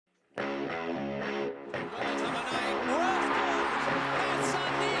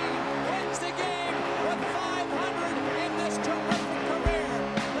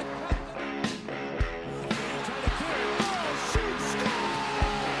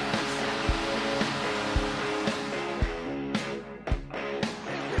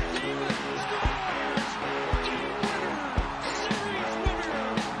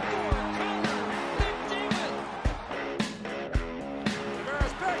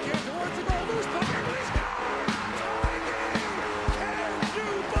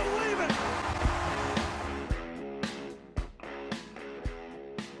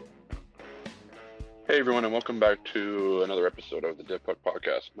everyone, and welcome back to another episode of the Dip Puck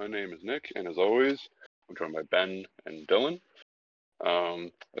Podcast. My name is Nick, and as always, I'm joined by Ben and Dylan. I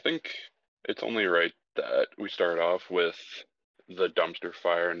think it's only right that we start off with the dumpster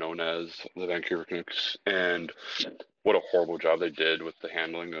fire known as the Vancouver Canucks, and what a horrible job they did with the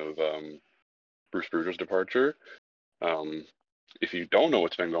handling of Bruce Boudreau's departure. If you don't know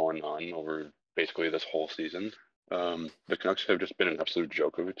what's been going on over basically this whole season, the Canucks have just been an absolute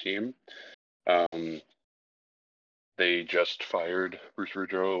joke of a team. They just fired Bruce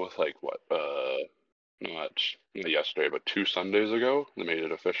Boudreau with not yesterday, but 2 Sundays ago. They made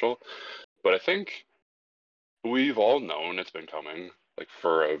it official. But I think we've all known it's been coming,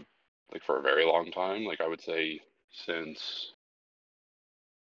 for a very long time. I would say since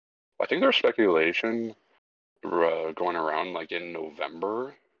I think there's speculation going around in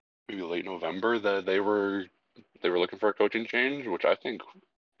November, maybe late November, that they were looking for a coaching change. Which I think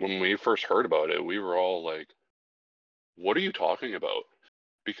when we first heard about it, we were all like, what are you talking about?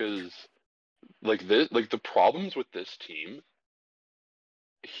 Because the problems with this team,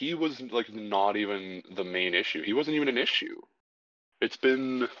 he was not even the main issue. He wasn't even an issue. It's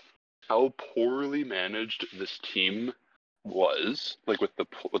been how poorly managed this team was, with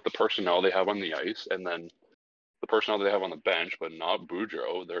the personnel they have on the ice, and then the personnel they have on the bench, but not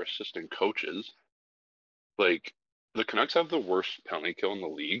Boudreau, their assistant coaches. The Canucks have the worst penalty kill in the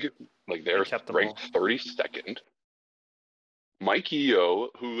league. They're ranked 32nd. Mike Yeo,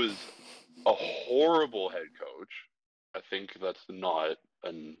 who is a horrible head coach, I think that's not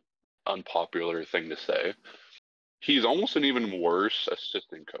an unpopular thing to say. He's almost an even worse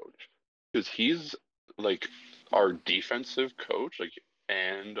assistant coach because he's our defensive coach,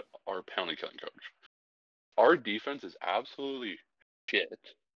 and our penalty killing coach. Our defense is absolutely shit.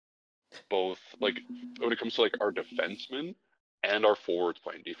 Both when it comes to our defensemen and our forwards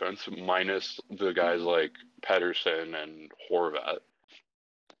playing defense, minus the guys like Pedersen and Horvat.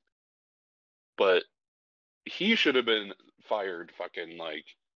 But he should have been fired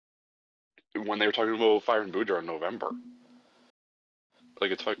when they were talking about firing Boudreau in November.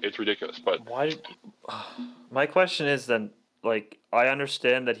 It's ridiculous. But why? My question is then, I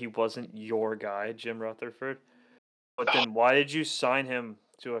understand that he wasn't your guy, Jim Rutherford, but then why did you sign him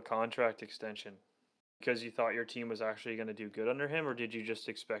to a contract extension? Because you thought your team was actually going to do good under him, or did you just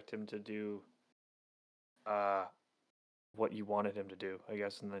expect him to do what you wanted him to do, I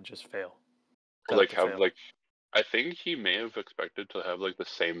guess, and then just fail? I think he may have expected to have the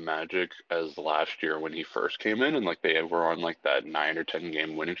same magic as last year when he first came in, and they were on that 9 or 10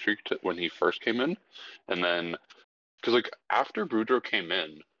 game winning streak when he first came in, and then because after Boudreau came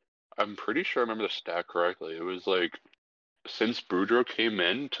in, I'm pretty sure I remember the stat correctly. It was since Boudreau came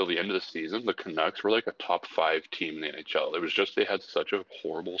in till the end of the season, the Canucks were a top 5 team in the NHL. It was just they had such a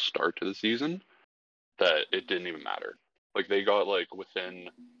horrible start to the season that it didn't even matter. They got within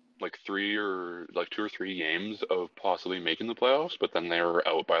 2 or 3 games of possibly making the playoffs, but then they were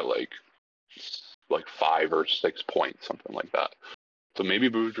out by 5 or 6 points, something like that. So maybe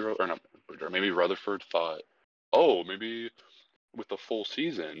maybe Rutherford thought, oh, maybe with the full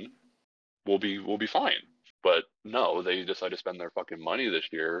season we'll be fine. But no, they decided to spend their fucking money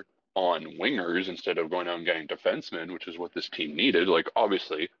this year on wingers instead of going out and getting defensemen, which is what this team needed.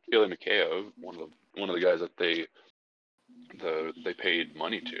 Obviously, Ilya Mikheyev, one of the guys that they paid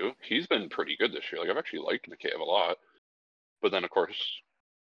money to, he's been pretty good this year. I've actually liked Mikheyev a lot. But then, of course,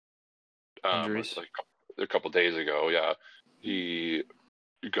 injuries. A couple days ago, yeah, he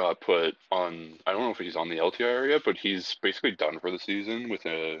got put on. I don't know if he's on the LTIR yet, but he's basically done for the season with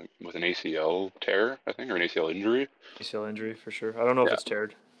an ACL tear, I think, or an ACL injury. ACL injury for sure. I don't know if it's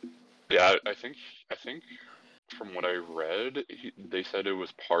teared. Yeah, I think from what I read, they said it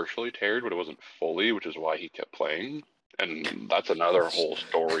was partially teared, but it wasn't fully, which is why he kept playing. And that's another whole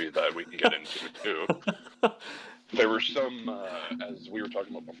story that we can get into too. There were some, as we were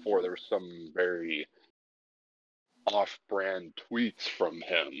talking about before, there were some very off-brand tweets from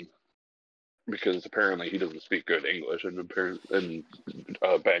him because apparently he doesn't speak good English, and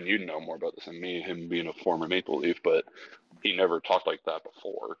Ben, you know more about this than me, him being a former Maple Leaf, but he never talked like that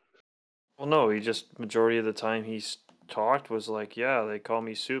before. Well, no, he just majority of the time he's talked was yeah, they call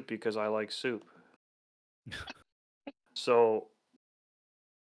me Soup because I like soup. So,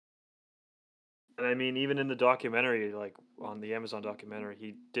 and I mean, even in the documentary, on the Amazon documentary,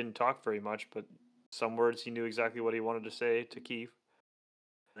 he didn't talk very much, but some words he knew exactly what he wanted to say to Keefe.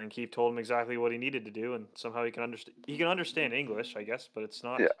 And Keefe told him exactly what he needed to do, and somehow he can understand. He can understand English, I guess, but it's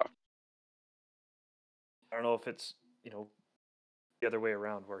not. Yeah. I don't know if it's the other way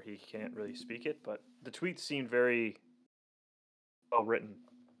around where he can't really speak it, but the tweets seemed very well written.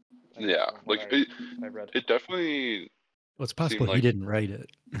 Yeah, from what I read. it definitely Well, it's possible seemed he like didn't write it.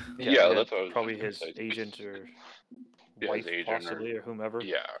 yeah, that's what I was probably just gonna his say. agent or Yeah, his wife agent possibly or whomever.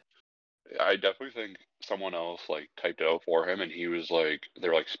 yeah. I definitely think someone else like typed it out for him, and he was like,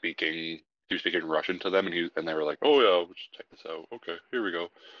 they're like speaking. He was speaking Russian to them, and they were like, "Oh yeah, we'll just check this out. Okay, here we go."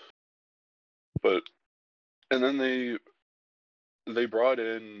 But and then they brought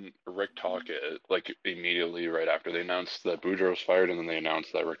in Rick Tocchet like immediately right after they announced that Boudreaux was fired, and then they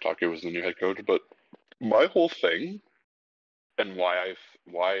announced that Rick Tocchet was the new head coach. But my whole thing and why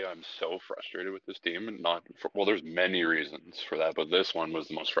I'm so frustrated with this team, and not for, well, there's many reasons for that, but this one was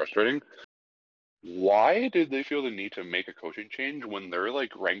the most frustrating. Why did they feel the need to make a coaching change when they're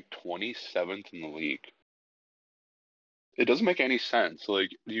like ranked 27th in the league? It doesn't make any sense.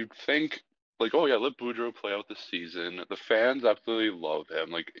 Like you'd think, like, oh yeah, let Boudreaux play out the season. The fans absolutely love him.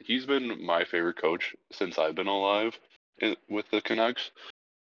 Like he's been my favorite coach since I've been alive with the Canucks.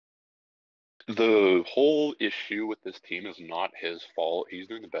 The whole issue with this team is not his fault. He's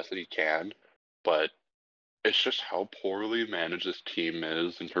doing the best that he can, but it's just how poorly managed this team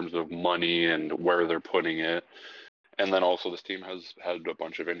is in terms of money and where they're putting it. And then also this team has had a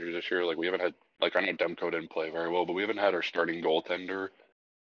bunch of injuries this year. Like we haven't had, like, I know Demko didn't play very well, but we haven't had our starting goaltender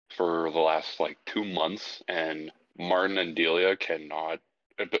for the last like 2 months, and Martin and Delia cannot.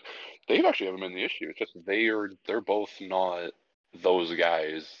 But they actually haven't been the issue. It's just they're both not those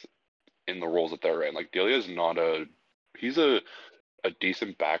guys in the roles that they're in. Like Delia's not he's a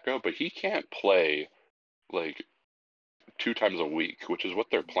decent backup, but he can't play like 2 times a week, which is what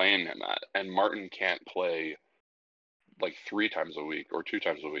they're playing him at. And Martin can't play like 3 times a week or 2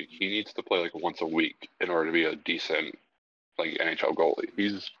 times a week. He needs to play like once a week in order to be a decent like NHL goalie.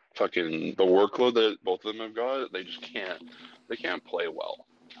 He's fucking the workload that both of them have got. They just can't. They can't play well.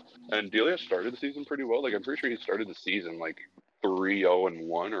 And Delia started the season pretty well. Like I'm pretty sure he started the season like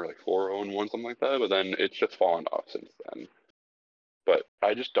 3-0-1 or like 4-0-1, something like that. But then it's just fallen off since then. But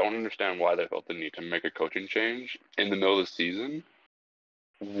I just don't understand why they felt the need to make a coaching change in the middle of the season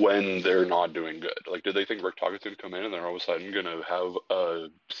when they're not doing good. Like, did they think Rick Tocchet's going to come in and they're all of a sudden going to have a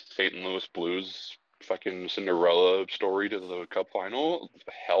St. Louis Blues fucking Cinderella story to the Cup final?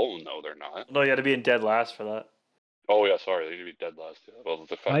 Hell no, they're not. No, you had to be in dead last for that. Oh yeah, sorry, they need to be dead last. Well,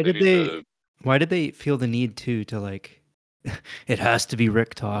 the fact Why did they feel the need to like? It has to be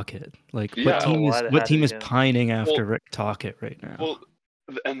Rick Tocchet. Like Yeah. what team is him. pining after Rick Tocchet right now? Well,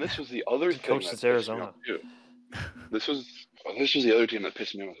 and this was the other He thing coached that since pissed me Arizona. off too. This was the other team that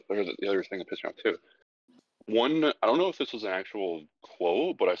pissed me off, or the other thing that pissed me off too. One, I don't know if this was an actual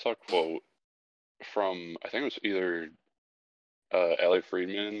quote, but I saw a quote from, I think it was either Elliot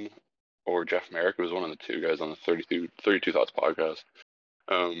Friedman or Jeff Merrick. It was one of the two guys on the 32 Thoughts podcast.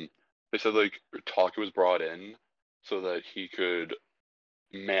 They said like Tocchet was brought in so that he could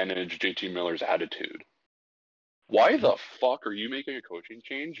manage JT Miller's attitude. Why the fuck are you making a coaching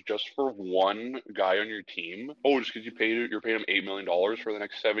change just for one guy on your team? Oh, just because you're paying him $8 million for the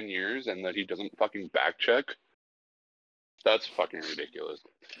next 7 years and that he doesn't fucking back check? That's fucking ridiculous.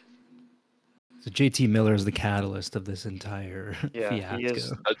 So JT Miller is the catalyst of this entire fiasco. He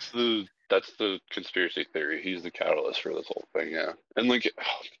is. That's the conspiracy theory. He's the catalyst for this whole thing, yeah. And like,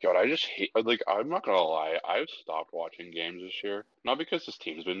 oh my God, I just hate. Like, I'm not gonna lie, I've stopped watching games this year. Not because this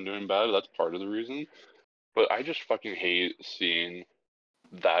team's been doing bad. That's part of the reason. But I just fucking hate seeing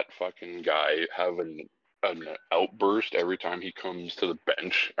that fucking guy have an outburst every time he comes to the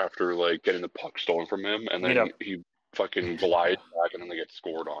bench after like getting the puck stolen from him, and then he fucking glides back, and then they get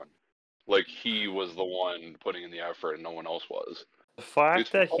scored on. Like he was the one putting in the effort, and no one else was. The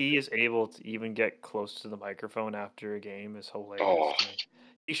fact that he is able to even get close to the microphone after a game is hilarious to me.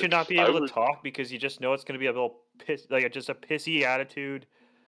 You should not be able to talk because you just know it's going to be a little just a pissy attitude.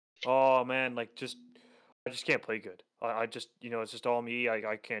 Oh man, I just can't play good. I just, it's just all me.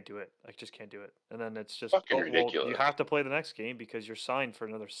 I can't do it. I just can't do it. And then it's just ridiculous. Well, you have to play the next game because you're signed for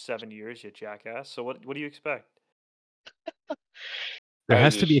another 7 years, you jackass. So what do you expect? There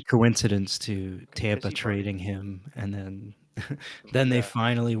has to be a coincidence to Tampa trading him, and then they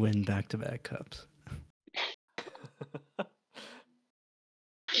finally win back-to-back cups.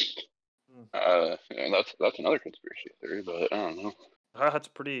 That's another conspiracy theory, but I don't know. That's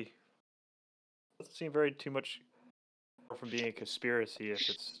pretty. Doesn't seem very too much from being a conspiracy if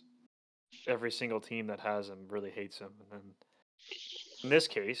it's every single team that has him really hates him, and then in this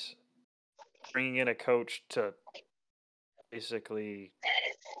case, bringing in a coach to basically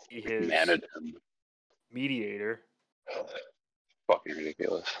be his mediator. Fucking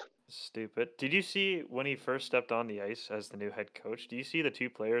ridiculous. Stupid. Did you see when he first stepped on the ice as the new head coach? Do you see the two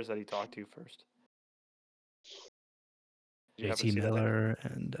players that he talked to first? Did you happen to JT see that name? Miller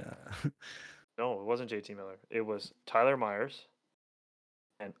and No, it wasn't JT Miller. It was Tyler Myers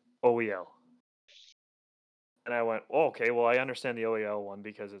and OEL. And I went, oh, okay, well, I understand the OEL one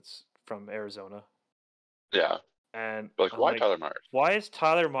because it's from Arizona. Yeah. And Like, I'm why like, Tyler Myers? why is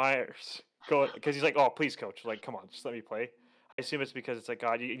Tyler Myers going? Because he's like, oh, please, coach. Like, come on, just let me play. I assume it's because it's like,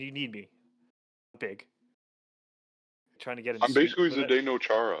 God, you need me. I'm big. Trying to get in I'm sync basically with it. Zdeno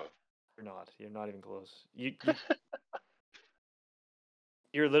Chara. You're not. You're not even close.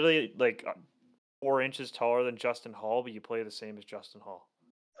 You're literally like 4 inches taller than Justin Hall, but you play the same as Justin Hall.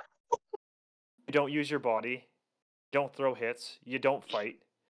 You don't use your body. You don't throw hits. You don't fight.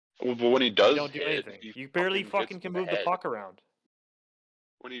 Well, but when he You does don't do hit, anything. he You barely hits fucking him can in the move the head. puck around.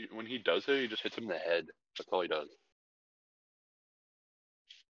 When he does hit, he just hits him in the head. That's all he does.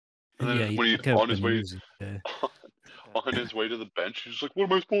 And then yeah, he when he's took out on his way Benuzi, yeah. on his way to the bench, he's like,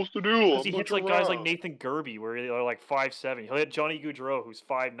 "What am I supposed to do? Because I'm he the hits like guys like giraffe." Nathan Gerby, where they're like 5'7". He'll hit Johnny Gaudreau, who's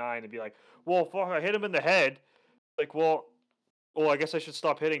 5'9", and be like, "Well, fuck, I hit him in the head." Like, well, I guess I should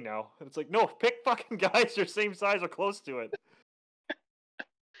stop hitting now. And it's like, no, pick fucking guys your same size or close to it.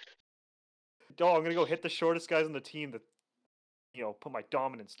 Oh, I'm gonna go hit the shortest guys on the team that, put my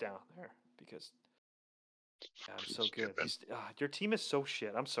dominance down there because I'm so good. Your team is so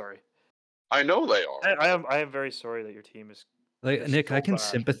shit. I'm sorry. I know they are. I am very sorry that your team is. Like It's Nick, I so can bad.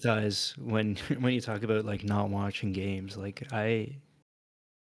 sympathize when when you talk about like not watching games. Like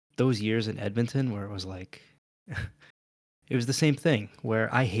those years in Edmonton where it was like it was the same thing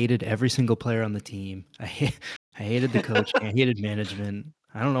where I hated every single player on the team. I hated the coach. I hated management.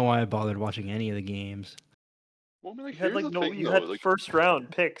 I don't know why I bothered watching any of the games. Well, I mean, like, You had here's the thing, you though. had Like, first round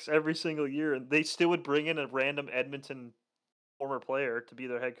picks every single year, and they still would bring in a random Edmonton former player to be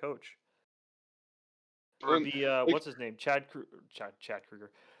their head coach. Or and, be like, what's his name? Chad Kruger.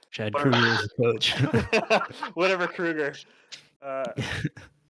 Chad Whatever. Kruger was the coach. Whatever Kruger.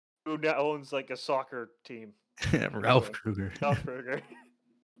 Who now owns like a soccer team. Ralph Anyway, Kruger. Ralph Kruger.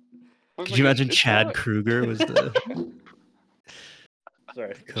 I was Could like, you imagine it's Chad not- Kruger was the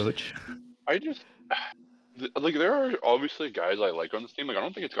Sorry. coach? I just like there are obviously guys I like on this team. Like, I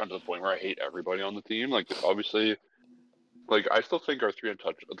don't think it's gotten to the point where I hate everybody on the team. Like, obviously, like I still think our three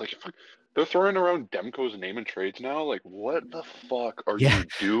untouchables. Like, they're throwing around Demko's name in trades now. Like, what the fuck are Yeah, you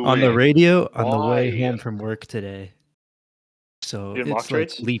doing? on the radio on the way Why? home from work today. So Doing mock it's like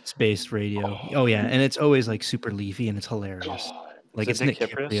trades? Leafs based radio. Oh yeah, and it's always like super leafy and it's hilarious. God. Like Is it's it Nick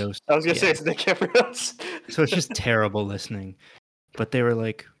Kyprios? Kyprios. I was gonna say Yeah. it's Nick Kyprios. So it's just terrible listening. But they were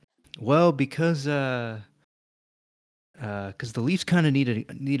like, well, because the Leafs kind of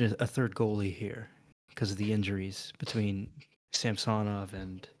need a third goalie here because of the injuries between Samsonov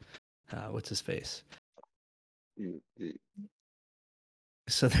and what's his face.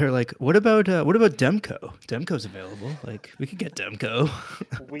 So they're like, what about Demko? Demko's available. Like we could get Demko.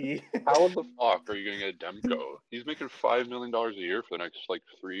 How the fuck are you gonna get Demko? He's making $5 million a year for the next like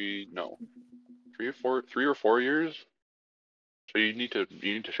 3 or 4 years. So you need to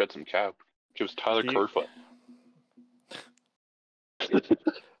shed some cap. Give us Tyler Kerfoot. I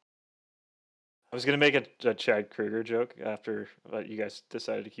was gonna make a Chad Kruger joke after you guys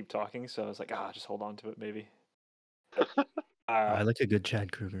decided to keep talking, so I was like, just hold on to it, maybe. I like a good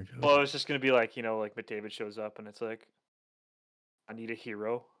Chad Kruger joke. Well, it was just gonna be like, like McDavid shows up and it's like, I need a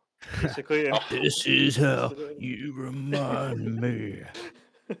hero, basically. This is how you remind me.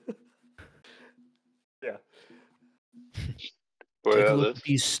 Yeah. But Take yeah, a look at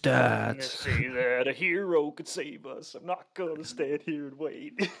these I'm gonna stats. say that a hero could save us. I'm not gonna stand here and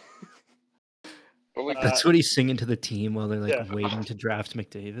wait. but like That's what he's singing to the team while they're like Yeah. waiting to draft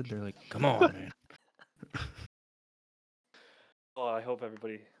McDavid. They're like, "Come on, man." Well, I hope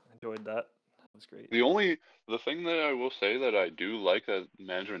everybody enjoyed that. That was great. the thing that I will say that I do like that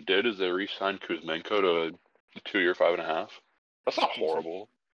management did is they re-signed Kuzmenko to a 2-year, 5.5. That's not horrible,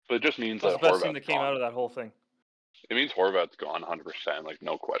 but it just means That's that the best thing Horvat's that came gone. out of that whole thing. It means Horvat's gone 100%, like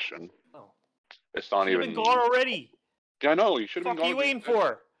no question. Oh, It's not should have even been gone already. Yeah, I know. You should have What been the fuck gone. are you waiting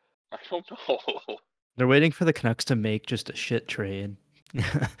for? I don't know. They're waiting for the Canucks to make just a shit trade.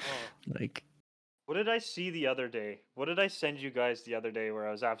 Like, what did I see the other day? What did I send you guys the other day where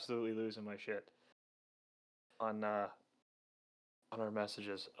I was absolutely losing my shit on our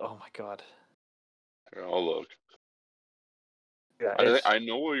messages? Oh my god. Oh look. Yeah, I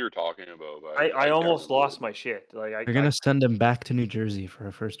know what you're talking about. But I can't almost remember lost my shit. Like they're gonna send him back to New Jersey for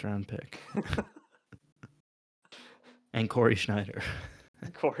a first round pick. And Corey Schneider.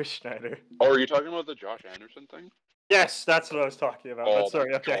 Corey Schneider. Oh, are you talking about the Josh Anderson thing? Yes, that's what I was talking about. Oh Sorry.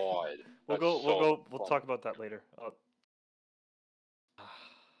 my Okay. God. We'll talk about that later.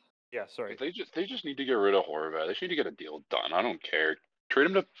 Yeah, sorry. They just need to get rid of Horvat. They just need to get a deal done. I don't care. Trade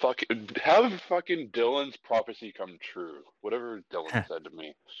him to have fucking Dylan's prophecy come true. Whatever Dylan said to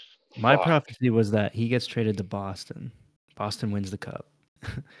me. My Fuck. prophecy was that he gets traded to Boston. Boston wins the cup.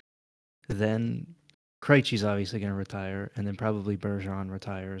 Then Krejci's obviously going to retire, and then probably Bergeron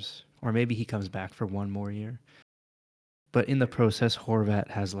retires, or maybe he comes back for one more year. But in the process, Horvat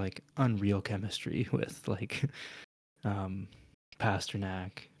has like unreal chemistry with like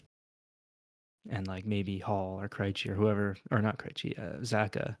Pasternak and like maybe Hall or Krejci or whoever, or not Krejci,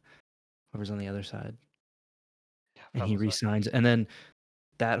 Zaka, whoever's on the other side. And he resigns, and then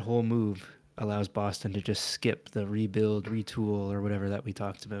that whole move allows Boston to just skip the rebuild, retool, or whatever that we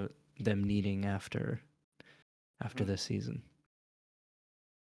talked about them needing after this season.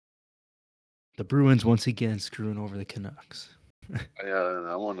 The Bruins once again screwing over the Canucks. Yeah, and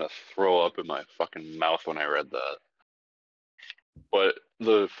I want to throw up in my fucking mouth when I read that. But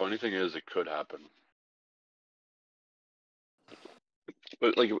the funny thing is, it could happen.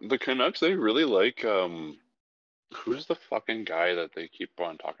 But like the Canucks, they really like who's the fucking guy that they keep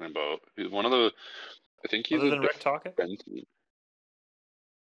on talking about? He's one of the. I think he's Other than Rick Tocchet?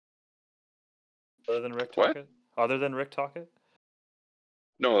 Other than Rick What? Tocchet? Other than Rick Tocchet?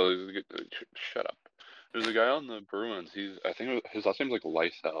 No, shut up. There's a guy on the Bruins. I think his last name's like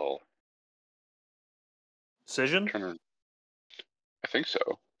Lysell. Cision? I think so.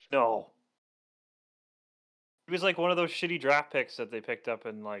 No. He was like one of those shitty draft picks that they picked up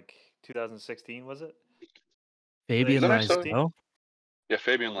in like 2016, was it? Fabian Lysell? Yeah,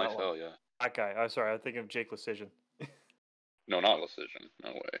 Fabian Lysell, yeah. That guy. I'm sorry, I'm thinking of Jake Lecision. No, not Lecision.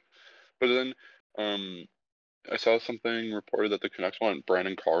 No way. But then, I saw something reported that the Canucks want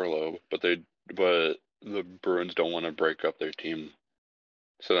Brandon Carlo, but the Bruins don't want to break up their team.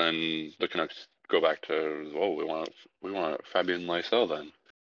 So then the Canucks go back to, we want Fabian Lysell then.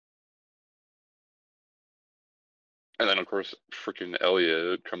 And then of course freaking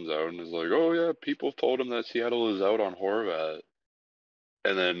Elliott comes out and is like, oh yeah, people told him that Seattle is out on Horvat.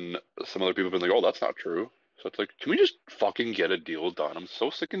 And then some other people have been like, oh, that's not true. So it's like, can we just fucking get a deal done? I'm so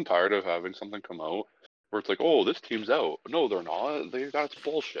sick and tired of having something come out where it's like, oh, this team's out. No, they're not. That's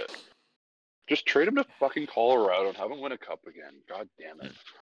bullshit. Just trade him to fucking Colorado and have him win a cup again. God damn it.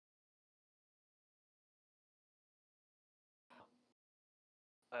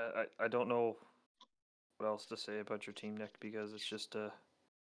 I don't know what else to say about your team, Nick, because it's just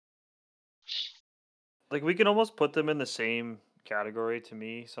like we can almost put them in the same category to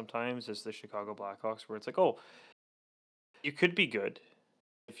me sometimes as the Chicago Blackhawks, where it's like, oh, you could be good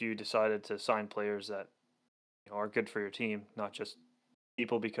if you decided to sign players that are good for your team, not just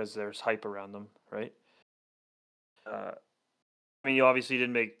people because there's hype around them, right? I mean, you obviously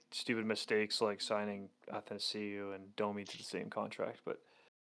didn't make stupid mistakes like signing Athanasiou and Domi to the same contract, but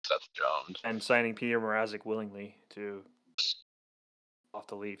Seth Jones and signing Peter Mrazek willingly to off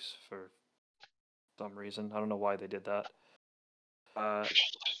the Leafs for some reason. I don't know why they did that.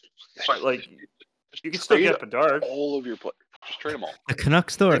 But like, you can still get Bedard. All of your players. Just trade them all. The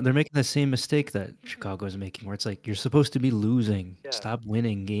Canucks, though, they're making the same mistake that Chicago is making, where it's like, you're supposed to be losing. Yeah. Stop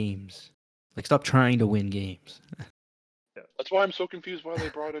winning games. Like, stop trying to win games. Yeah. That's why I'm so confused why they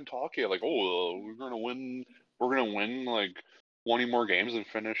brought in Talkie. Like, oh, we're gonna win like 20 more games and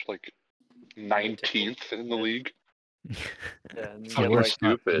finish like 19th in the league. Yeah, fucking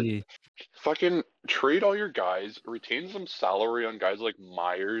stupid. Fucking trade all your guys, retain some salary on guys like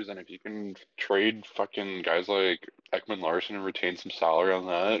Myers, and if you can trade fucking guys like Ekman Larson and retain some salary on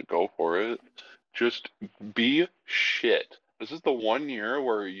that, go for it. Just be shit. This is the 1 year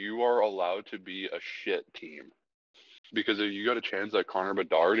where you are allowed to be a shit team. Because if you got a chance at Connor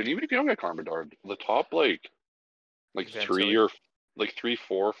Bedard, and even if you don't get Connor Bedard, the top like 3,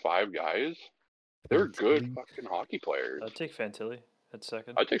 4, 5 guys, they're good fucking hockey players. I'd take Fantilli at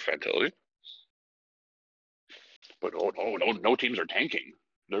second. I'd take Fantilli. But no teams are tanking.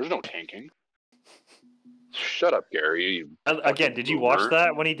 There's no tanking. Shut up, Gary. Again, did you watch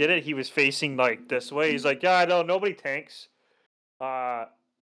that when he did it? He was facing like this way. He's like, yeah, no, nobody tanks. I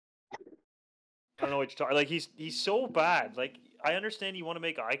don't know what you're talking. Like he's so bad. Like I understand you want to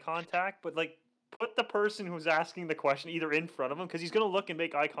make eye contact, but like put the person who's asking the question either in front of him because he's gonna look and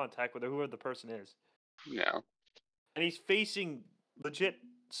make eye contact with whoever the person is. Yeah. And he's facing legit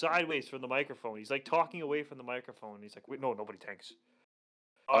sideways from the microphone. He's like talking away from the microphone. He's like, "Wait, no, nobody tanks."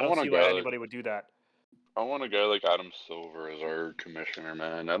 I don't see why anybody would do that. I want a guy like Adam Silver as our commissioner,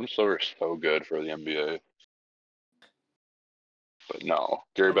 man. Adam Silver is so good for the NBA. But no,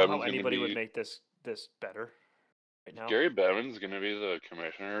 Gary Bevan's how anybody would make this better right now. Gary Bevan's gonna be the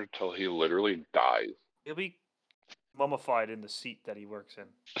commissioner till he literally dies. He'll be mummified in the seat that he works in.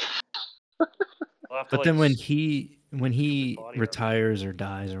 I'll have to, But like, then when s- he body up. retires or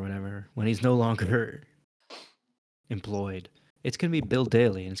dies or whatever, when he's no longer employed, it's gonna be Bill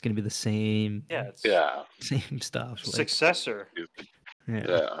Daly, and it's gonna be the same Yeah, it's Yeah. same stuff. Like, successor. Stupid. yeah.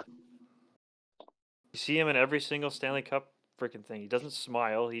 Yeah. You see him in every single Stanley Cup freaking thing. He doesn't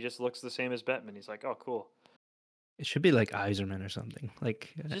smile. He just looks the same as Bettman. He's like, oh, cool. It should be like Iserman or something.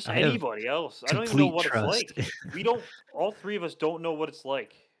 Like, Just I have anybody else. I don't even know complete what it's trust. like. We don't. All three of us don't know what it's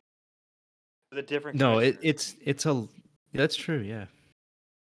like. With a different No, commissioner. it's a that's true. Yeah.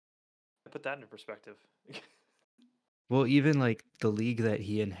 Put that into perspective. Well, even like the league that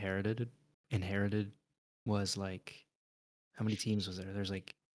he inherited was like, how many teams was there? There's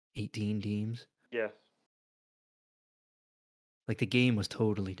like 18 teams. Yeah. Like the game was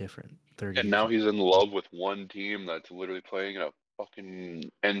totally different 30 And years now ago. he's in love with one team that's literally playing in a fucking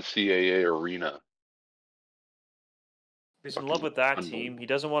NCAA arena. He's in love with that team. He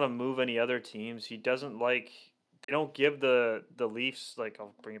doesn't want to move any other teams. He doesn't like. They don't give the Leafs, like,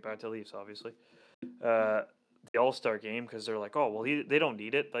 I'll bring it back to Leafs, obviously. The All-Star game, because they're like, oh well, they don't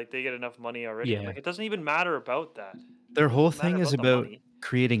need it. Like, they get enough money already. I'm Yeah. like, it doesn't even matter about that. Their whole Doesn't matter thing is about the about money.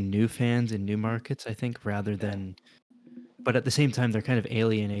 creating new fans in new markets, I think, rather than. But at the same time, they're kind of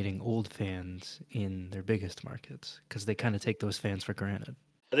alienating old fans in their biggest markets because they kind of take those fans for granted.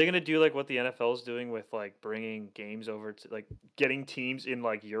 Are they gonna do like what the NFL is doing with like bringing games over to like getting teams in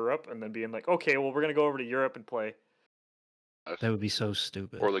like Europe and then being like, okay, well we're gonna go over to Europe and play. That would be so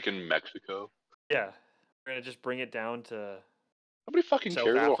stupid. Or like in Mexico. Yeah, we're gonna just bring it down to Nobody fucking South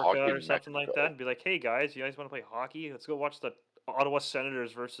cares about Africa hockey or in something like Mexico. that and be like, hey guys, you guys want to play hockey? Let's go watch the Ottawa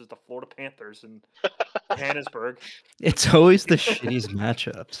Senators versus the Florida Panthers in Johannesburg. It's always the shittiest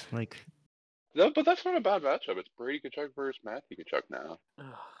matchups. Like, No, but that's not a bad matchup. It's Brady Tkachuk versus Matthew Tkachuk now.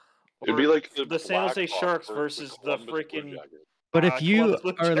 It'd Or be like the San Jose Blackhawks Sharks versus versus the Columbus Blue freaking Jackets. but if you Columbus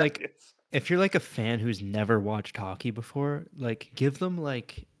Blue are like, Jackets. if you're like a fan who's never watched hockey before, like, give them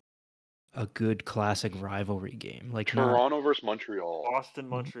like a good classic rivalry game. Like, not Toronto versus Montreal. Boston,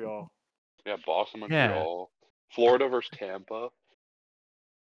 Montreal. Yeah, Boston, Yeah. Montreal. Florida versus Tampa.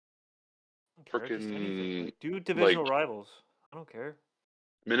 I don't care, just anything. Freaking Like, do divisional like- rivals. I don't care.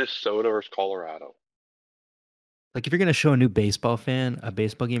 Minnesota versus Colorado. like if you're gonna show a new baseball fan a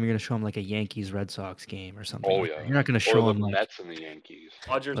baseball game, you're gonna show them like a Yankees Red Sox game or something. Oh, like yeah. that. You're not gonna Or show the them like, Mets and the Yankees.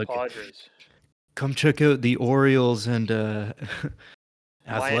 Dodgers, Like- Padres. come check out the Orioles and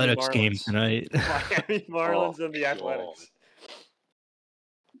athletics game Marlins. tonight. Miami Marlins Oh, and the God. Athletics.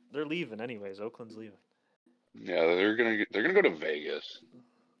 They're leaving anyways. Oakland's leaving, Yeah, they're gonna go to Vegas.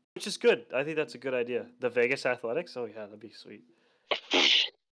 which is good. I think that's a good idea. The Vegas Athletics. Oh yeah, that'd be sweet.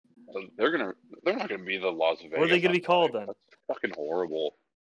 They're not gonna be the Las Vegas. What are they gonna be called then? That's fucking horrible.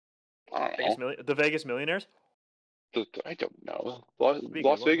 I don't know. The Vegas Millionaires. I don't know. Las Be a good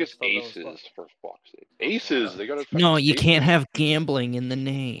one. Vegas Let's throw it on the Aces, spot. for fuck's sake. Aces, they gotta. No, fucking you Aces. can't have gambling in the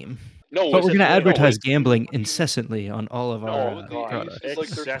name. No, But it's we're a- gonna no, advertise it's- gambling incessantly on all of No, our the God, products. Ace is like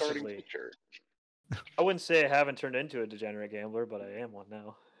their starting excessively. pitcher. I wouldn't say I haven't turned into a degenerate gambler, but I am one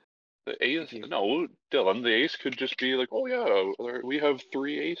now. The Ace, Thank you. no, Dylan. The Ace could just be like, oh yeah, we have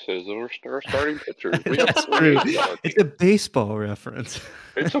 3 aces. We're our starting pitchers. We have That's 3 true. aces on our It's team. a baseball reference.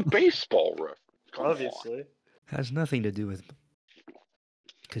 It's a baseball reference. Come on. Obviously. Has nothing to do with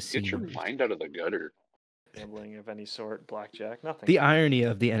Get your casino. mind out of the gutter. Gambling of any sort, blackjack, nothing. The irony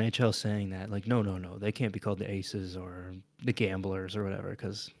of the NHL saying that, like, no, they can't be called the Aces or the Gamblers or whatever,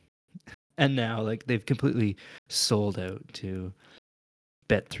 because, and now like they've completely sold out to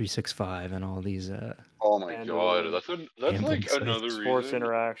Bet365 and all these. Oh my And, god, that's gambling like sites. another Sports reason.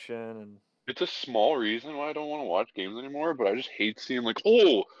 interaction and It's a small reason why I don't want to watch games anymore, but I just hate seeing like,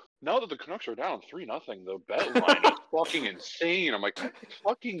 oh, now that the Canucks are down 3-0, the bet line is fucking insane. I'm like, I don't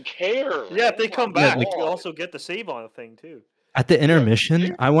fucking care. yeah, if they Oh come my back, like- you God. also get the save on thing too. At the intermission,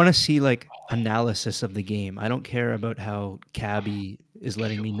 yeah. I want to see like analysis of the game. I don't care about how Cabby is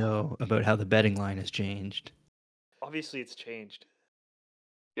letting me know about how the betting line has changed. Obviously, it's changed.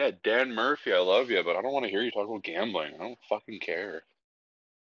 Yeah, Dan Murphy, I love you, but I don't want to hear you talk about gambling. I don't fucking care.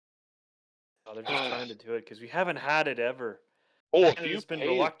 Oh, they're just trying to do it because we haven't had it ever. Oh, if And you it's been pay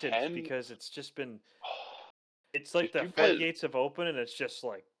reluctant 10, because it's just been. It's like If the you bet- floodgates have opened and it's just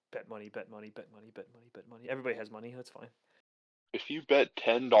like bet money, bet money, bet money, bet money, bet money. Everybody has money. That's fine. if you bet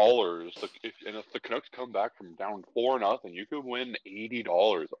 $10, if the Canucks come back from down 4-0, you could win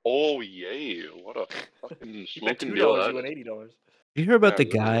 $80. Oh yay! What a fucking You bet smoking $2, deal you that win is. $80. You hear about Yeah, the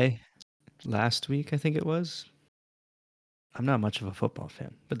literally. guy last week? I think it was. I'm not much of a football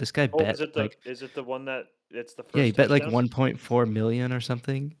fan, but this guy Oh, bet is it the one that it's the first? yeah, he bet like touchdown? 1.4 million or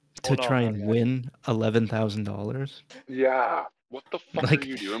something to Oh, no, try that and guy. win $11,000. Yeah. What the fuck Like- are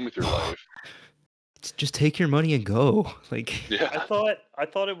you doing with your life? Just take your money and go. Like, I Yeah.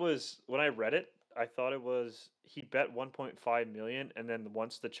 thought it was when I read it. I thought it was he bet 1.5 million, and then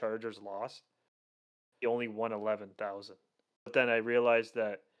once the Chargers lost, he only won 11,000. But then I realized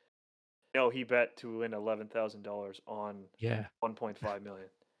that no, he bet to win $11,000 on yeah. 1.5 million.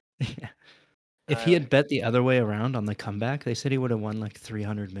 Yeah. And If he had bet the other way around on the comeback, they said he would have won like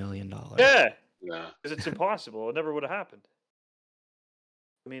 $300 million. yeah, Yeah. because it's impossible. It never would have happened.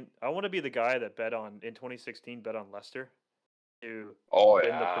 I mean, I want to be the guy that bet on in 2016 bet on Leicester to Oh win the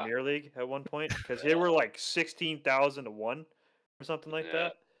yeah. Premier League at one point because they were like 16,000 to 1 or something like Yeah.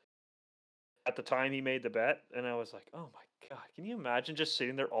 that. At the time he made the bet, and I was like, "Oh my god, can you imagine just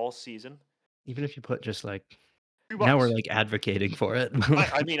sitting there all season? Even if you put just like, Two now we're bucks." like advocating for it.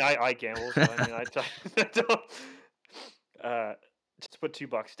 I mean, I gamble, so I mean, I don't. Uh, just put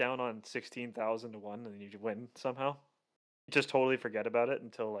 $2 down on 16,000 to 1, and then you win somehow. You just totally forget about it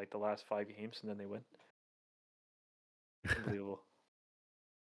until like the last 5 games, and then they win. Unbelievable.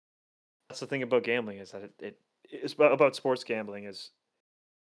 That's the thing about gambling is that it is about sports gambling is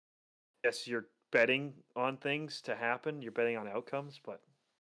yes, you're betting on things to happen, you're betting on outcomes, but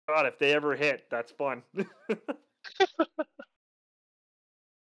God, if they ever hit, that's fun.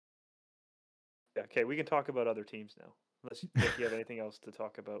 Yeah, okay, we can talk about other teams now. Unless Nick, you have anything else to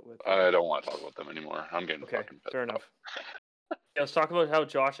talk about with. I don't want to talk about them anymore. I'm getting Okay, fucking pissed fair off. enough. Yeah, let's talk about how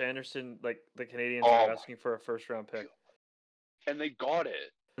Josh Anderson, like the Canadians, Oh are my asking for a first-round pick, And they got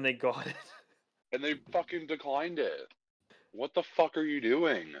it. and they got it. And they fucking declined it. What the fuck are you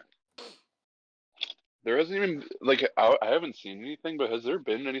doing? There hasn't even like I haven't seen anything, but has there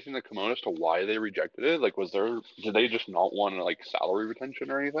been anything that come out as to why they rejected it? Like, did they just not want like salary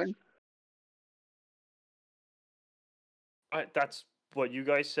retention or anything? That's what you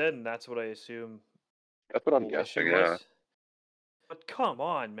guys said, and that's what I assume That's what the I'm whole issue guessing. Yeah, was. But come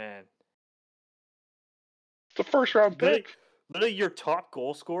on, man. it's a first round Literally, pick. literally, your top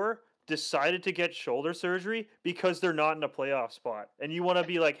goal scorer decided to get shoulder surgery because they're not in a playoff spot. And you want to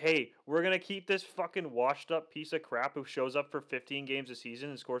be like, hey, we're going to keep this fucking washed up piece of crap who shows up for 15 games a season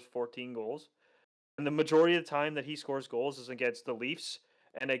and scores 14 goals. And the majority of the time that he scores goals is against the Leafs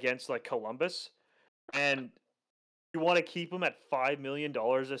and against like Columbus. And you want to keep him at $5 million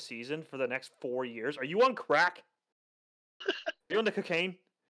a season for the next 4 years? Are you on crack? Are you on the cocaine?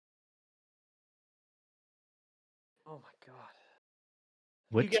 Oh my God.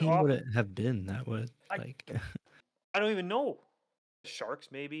 You What get team off. would it have been that would I, like I don't even know. Sharks,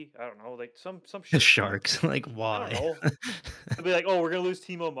 maybe. I don't know. Like some the shit. Sharks? Like, I don't why? know. They'll be like, oh, we're gonna lose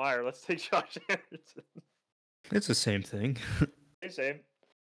Timo Meyer. Let's take Josh Anderson. It's the same thing. Same.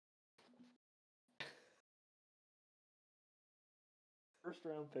 First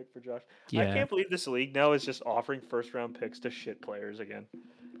round pick for Josh. I Yeah. can't believe this league now is just offering first round picks to shit players again.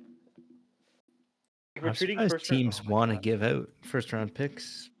 Like, we're I'm treating surprised first round. teams Oh my want to God. give out first round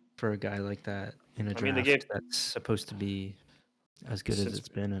picks for a guy like that in a I mean, they draft gave that's supposed to be as good as since it's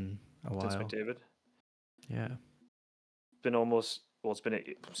been in a since while. McDavid. Yeah. Been almost. Well, it's been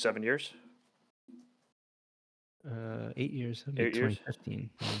 7 years. 8 years. That'd be 8 years. 2015.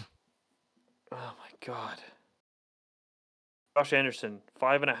 Yeah. Oh my God. Josh Anderson,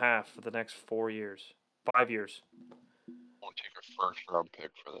 5.5 for the next 4 years. 5 years. Won't take a first round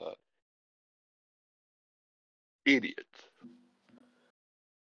pick for that. Idiot.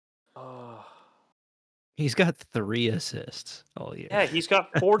 Oh. He's got 3 assists all year. Yeah, he's got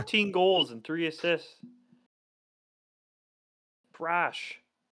 14 goals and 3 assists. Trash.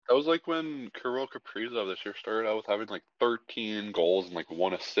 That was like when Kirill Kaprizov this year started out with having like 13 goals and like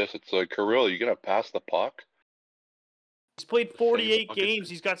 1 assist. It's like, Kirill, you gonna pass the puck? He's played Same 48 fucking games.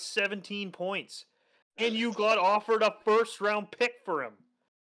 thing. He's got 17 points. And you got offered a first round pick for him.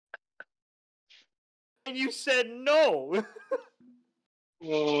 And you said no.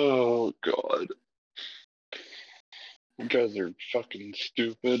 Oh god. You guys are fucking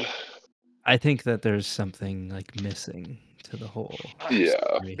stupid. I think that there's something like missing to the whole Yeah.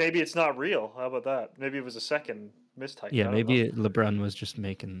 story. Maybe it's not real. How about that? Maybe it was a second mistype. Yeah, I don't maybe know. LeBron was just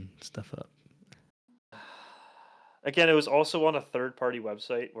making stuff up. Again, it was also on a third party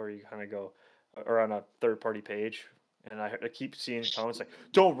website where you kind of go, or on a third party page. And I keep seeing comments like,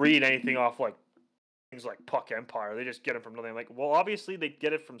 don't read anything off like things like Puck Empire. They just get it from nothing. I'm like, well, obviously they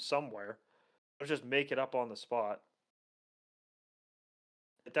get it from somewhere. Let's just make it up on the spot.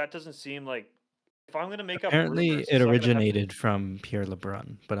 That doesn't seem like if I'm gonna make up Apparently, rumors, it it's not gonna have to. originated from Pierre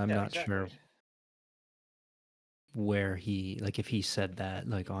LeBrun, but I'm Yeah, not exactly. sure where he, like, if he said that,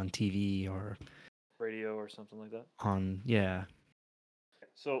 like, on TV or Radio or something like that. on, yeah.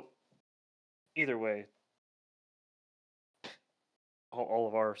 So either way, all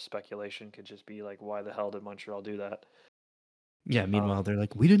of our speculation could just be like, why the hell did Montreal do that? Yeah. Meanwhile, they're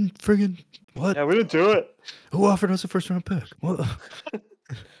like, we didn't friggin' what? Yeah, we didn't do it. Who offered us a first round pick? What?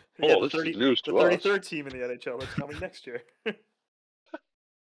 Yeah, Oh, this is news the to us. 33rd team in the NHL that's coming next year. Oh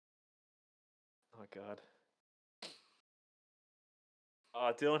God.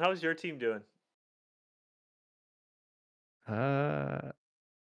 Dylan, how's your team doing?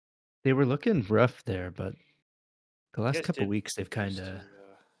 They were looking rough there, but the You last guys couple did weeks they've lose kind to, of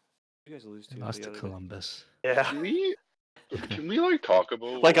you guys lose to lost the to other day. Columbus. Yeah. Can we like talk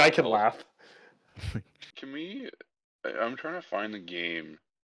about Like I what can else- laugh. Can we? I'm trying to find the game.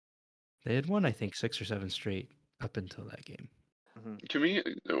 They had won, I think, 6 or 7 straight up until that game. Can we?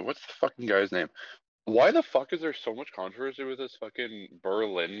 What's the fucking guy's name? Why the fuck is there so much controversy with this fucking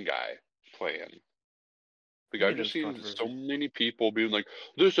Berlin guy playing? Like, I I've mean, just there's seen so controversy. many people being like,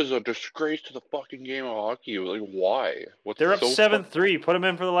 "This is a disgrace to the fucking game of hockey." Like, why? What's They're up so 7-3. Put him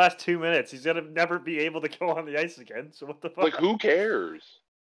in for the last 2 minutes. He's gonna never be able to go on the ice again. So what the fuck? Like, who cares?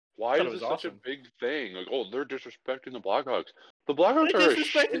 Why thought it is was this such a awesome. big thing? Like, oh, they're disrespecting the Blackhawks. The Blackhawks They're are a disrespecting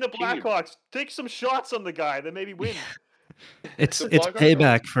shit the team. Blackhawks. Take some shots on the guy, then maybe win. It's The it's Blackhawks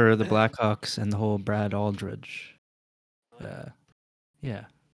payback for the Blackhawks and the whole Brad Aldridge. Yeah,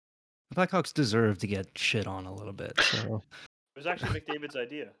 the Blackhawks deserve to get shit on a little bit. So It was actually McDavid's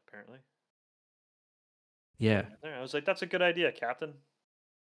idea, apparently. yeah, I was like, that's a good idea, Captain.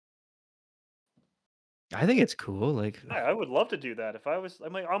 I think it's cool. Like, I would love to do that. If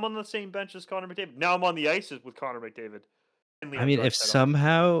I'm on the same bench as Connor McDavid. Now I'm on the ice with Connor McDavid. And I Leon mean, if Draisaitl.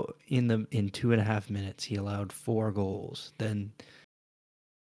 somehow in 2.5 minutes he allowed 4 goals, then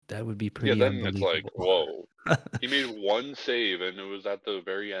that would be pretty Yeah, then it's unbelievable. like, whoa. He made one save, and it was at the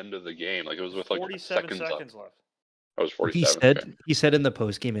very end of the game. Like, it was with like 47 seconds seconds left. left. I was 47. He said in the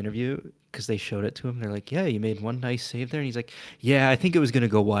post game interview, because they showed it to him, they're like, "Yeah, you made one nice save there," and he's like, "Yeah, I think it was gonna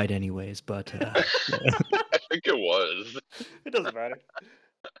go wide anyways, but I think it was. It doesn't matter.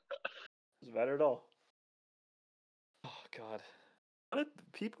 Doesn't matter at all. Oh God,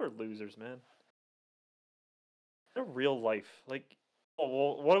 people are losers, man. In real life, like, oh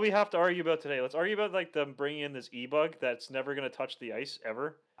well, what do we have to argue about today? Let's argue about like them bringing in this e-bug that's never gonna touch the ice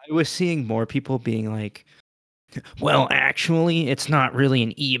ever. I was seeing more people being like, well, actually, it's not really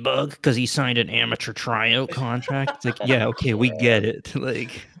an e-bug because he signed an amateur tryout contract. It's like, yeah, okay, we get it.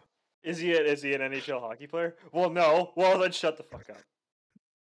 Like, Is he an NHL hockey player? Well, no. Well, then shut the fuck up.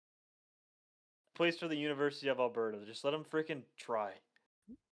 Plays for the University of Alberta. Just let him freaking try.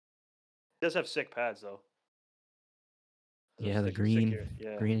 He does have sick pads though. yeah, the Sick green here.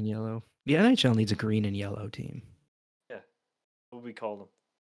 Yeah. green and yellow. The NHL needs a green and yellow team. Yeah. What would we call them?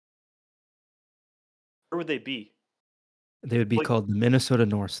 Where would they be? They would be Like- called the Minnesota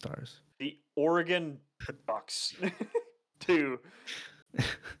North Stars. The Oregon Ducks. 2.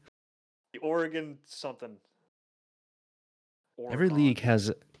 The Oregon something. Every Oregon. league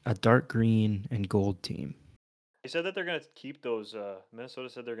has a dark green and gold team. They said that they're gonna keep those. Minnesota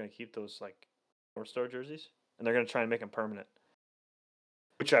said they're gonna keep those like North Star jerseys, and they're gonna try and make them permanent,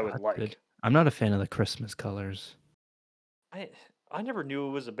 which I would That's like. good. I'm not a fan of the Christmas colors. I never knew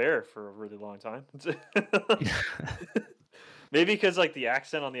it was a bear for a really long time. Maybe because like the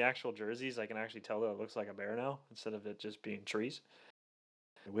accent on the actual jerseys, I can actually tell that it looks like a bear now instead of it just being trees.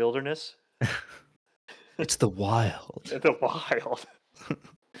 The wilderness. It's the wild. The wild.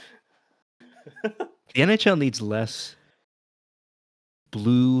 The NHL needs less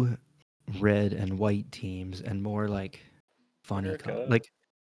blue, red, and white teams and more like funny America. like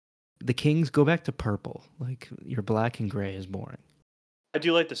the Kings go back to purple. Like your black and gray is boring. I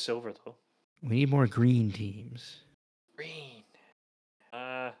do like the silver though. We need more green teams. Green.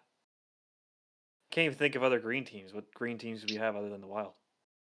 Can't even think of other green teams. What green teams do we have other than the Wild?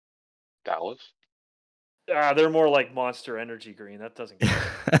 Dallas? They're more like Monster Energy green. That doesn't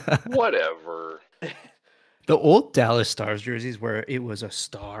count. Whatever. The old Dallas Stars jerseys where it was a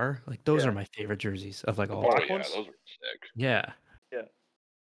star, like those Yeah. are my favorite jerseys of like all. black Oh, yeah, ones? those were sick. Yeah.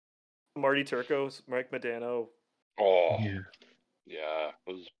 Marty Turco, Mike Modano. Oh, Yeah. yeah.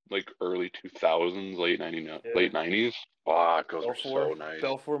 It was like early 2000s, late 99, Yeah. late 90s. Fuck, those are Belfour, so nice.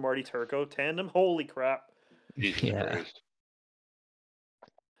 Belfour, Marty Turco tandem. Holy crap! Jesus Yeah. Christ.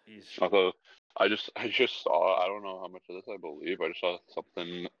 Jeez. Although, I just saw, I don't know how much of this I believe, I just saw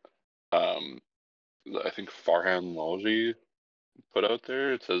something, I think Farhan Lalji put out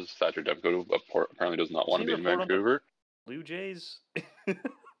there. It says Thatcher Demko apparently does not want to he be in report on the- Vancouver. Blue Jays.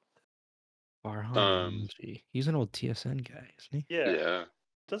 Farhan Um, Lalji. He's an old TSN guy, isn't he? Yeah. Yeah.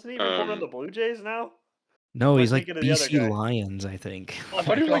 Doesn't he report on Um, the Blue Jays now? No, Or he's like thinking of the other BC guy. Lions, I think. Oh thought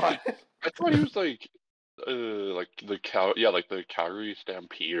my he was like- god. I thought he was like like the Calgary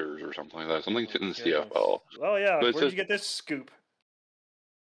Stampeders or something like that. Something Oh, in the goodness. CFL. Oh yeah, But it where'd says you get this scoop?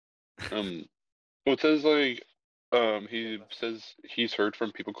 well, it says like he Goodness. says he's heard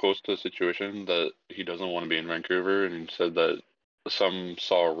from people close to the situation that he doesn't want to be in Vancouver, and he said that some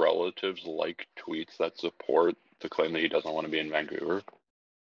saw relatives like tweets that support the claim that he doesn't want to be in Vancouver.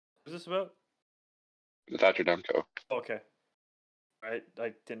 What's this about? Thatcher Demko. Okay. I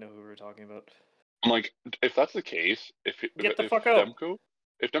didn't know who we were talking about. I'm like, if that's the case, Get the fuck out.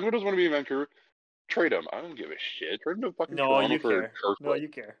 If Demko doesn't want to be in Vancouver, trade him. I don't give a shit. Trade him to fucking No, Toronto you for care. No, Kirkwood. you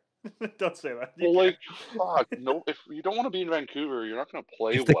care. Don't say that. You Well, care. like, fuck, no. If you don't want to be in Vancouver, you're not gonna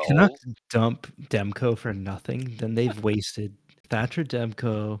play If the well. Canucks dump Demko for nothing, then they've wasted Thatcher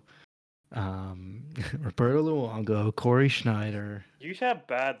Demko, Roberto Luongo, Corey Schneider. You have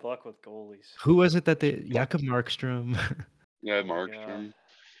bad luck with goalies. Who was it that they? Jakob Markstrom, Yeah, Oh my Markstrom.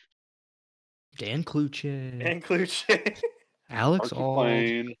 Dan Kluche, And Kluche. Alex Marky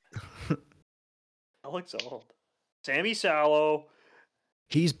Auld. Plain. Alex Auld. Sammy Sallow.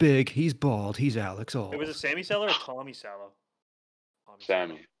 He's big. He's bald. He's Alex Auld. It was a Sammy Sallow or Tommy Sallow?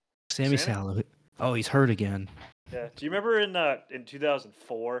 Sammy. Sammy Sammy? Sallow. Oh, he's hurt again. Yeah. Do you remember in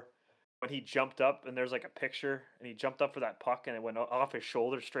 2004 when he jumped up and there's like a picture and he jumped up for that puck and it went off his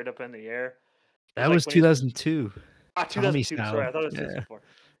shoulder straight up in the air? That was 2002. Tommy 2002. Sorry, Sallow. I thought it was Yeah. 2004.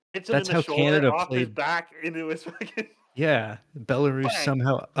 Hits him That's in the how shoulder, Canada off his played. back into his fucking. Yeah, Belarus Bang.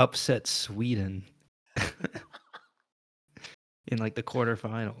 somehow upset Sweden in like the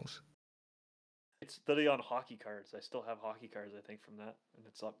quarterfinals. It's literally on hockey cards. I still have hockey cards, I think, from that, and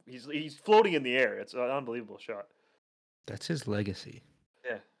it's up. He's floating in the air. It's an unbelievable shot. That's his legacy.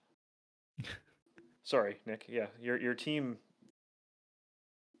 Yeah. Sorry, Nick. Yeah, your team.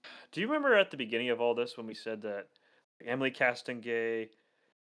 Do you remember at the beginning of all this when we said that Emily Castonguay,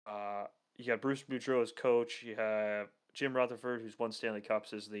 you got Bruce Boudreau as coach, you have Jim Rutherford, who's won Stanley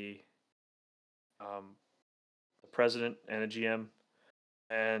Cups, as the president and a GM,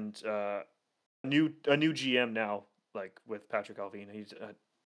 and a new GM now, like with Patrick Alvin. He's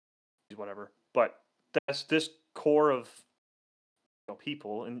whatever, but that's this core of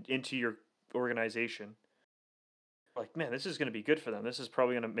people into your organization. Like, man, this is going to be good for them. This is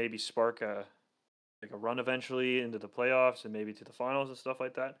probably going to maybe spark a run eventually into the playoffs and maybe to the finals and stuff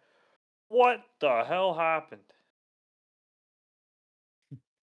like that. What the hell happened?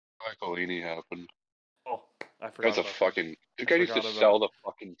 Michaelini happened. Oh, I forgot. That's a fucking. The I guy needs to forgot sell the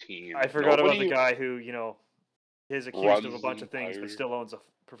fucking team. I forgot about Nobody the guy who is accused runs of a the bunch of things but entire- still owns a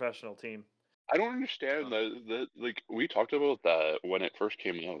professional team. I don't understand that. Like we talked about that when it first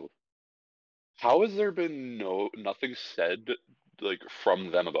came out. How has there been nothing said like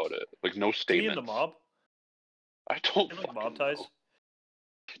from them about it? Like no Is he statements. in the mob? I don't Like fucking mob ties? know.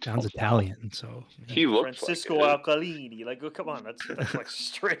 I Sounds don't know. Italian, so yeah. He looks Francisco like it. Alcalini. Like, oh, come on, that's like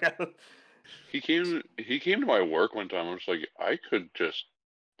straight out. He came to my work one time. I was like, I could just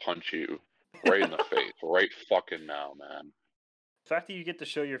punch you right in the face right fucking now, man. The fact that you get to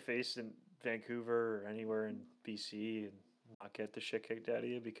show your face in Vancouver or anywhere in BC and not get the shit kicked out of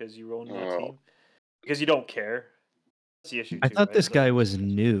you because you own that Oh. team, because you don't care. That's the issue. I too, thought right? this Like, guy was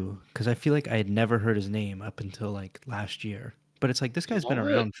new because I feel like I had never heard his name up until like last year. But it's like this guy's been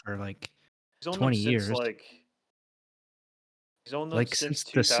What? around for like he's owned 20 them years. since he's owned them like since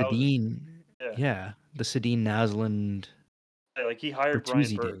since the 2000. Sedin, Yeah. the Sedin Nasland Yeah, like he hired Brian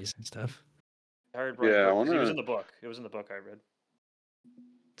Bertuzzi Burke. days and stuff. He hired Brian Yeah, I Burke 'cause he was wanna- in the book. It was in the book I read.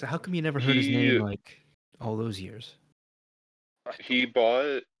 So how come you never heard his name like all those years? He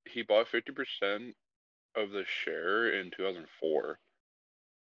bought 50% of the share in 2004,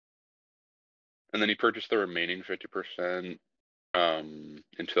 and then he purchased the remaining 50% in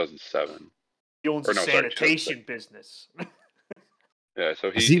 2007. He owns Or a no, sorry, sanitation business. Yeah, so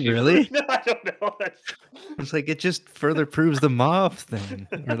Is he really? No, I don't know. It's like it just further proves the mob thing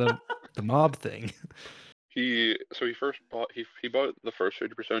or the mob thing. He first bought he bought the first 50%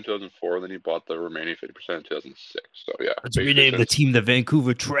 in 2004, and then he bought the remaining 50% in 2006. So yeah, Let's basically rename the since- team the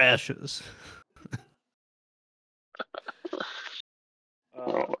Vancouver Trashes. Oh,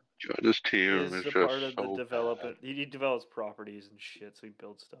 God, this team He's is a just part of the so development. bad. He develops properties and shit, so he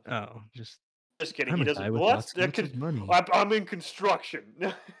builds stuff. Oh, just kidding. I'm He a doesn't. guy with What? lots of money. I'm in construction.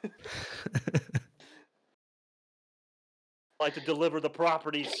 like to deliver the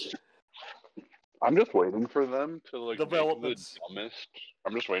properties. I'm just waiting for them to like make the Developments. dumbest.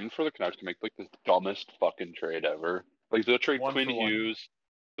 I'm just waiting for the Canucks to make like the dumbest fucking trade ever. Like they'll trade One Quinn for one. Hughes.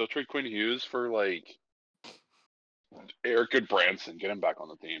 They'll trade Quinn Hughes for like Eric Goodbranson. Get him back on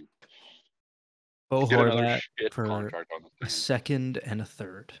the team. Bo Get another Horvat shit for contract on the a team. second and a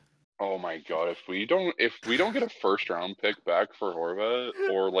third. Oh my god! If we don't get a first round pick back for Horvat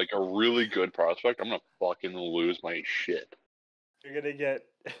or like a really good prospect, I'm gonna fucking lose my shit. You're gonna get.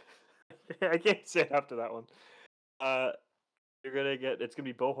 I can't say it after that one. You're gonna get. It's gonna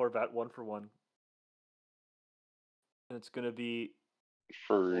be Bo Horvat 1-for-1, and it's gonna be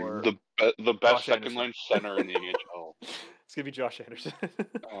For or the best Josh second Anderson. line center in the NHL. It's gonna be Josh Anderson.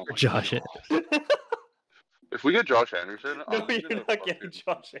 Oh Or my Josh god! If we get Josh Anderson, No, I'm you're gonna not getting fucking.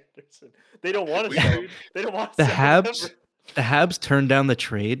 Josh Anderson. They don't want If to we sell him. trade, They don't want to The sell him ever. Habs turned down the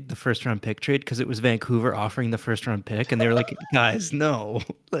trade, the first round pick trade, because it was Vancouver offering the first round pick, and they were like, "Guys, no,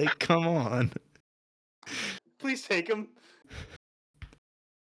 like, come on." Please take him.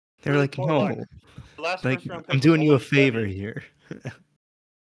 They're Really like, poor luck. "No, The last like, first round I'm pick was doing you a Owen favor Tippett. here."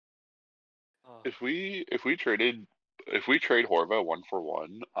 Oh, if we trade Horvat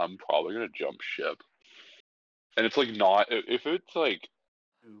 1-for-1, I'm probably gonna jump ship. And it's like not if it's like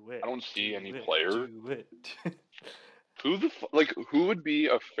do it. I don't see do any it, player. Do it. Who would be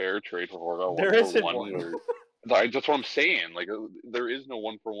a fair trade for Horvat There isn't 1-for-1? one. Where, that's what I'm saying. Like there is no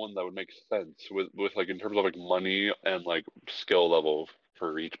 1-for-1 that would make sense with like in terms of like money and like skill level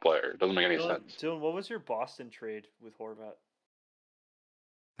for each player. It doesn't make any sense. Dylan, what was your Boston trade with Horvat?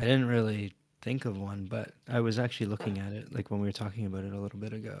 I didn't really think of one, but I was actually looking at it, like when we were talking about it a little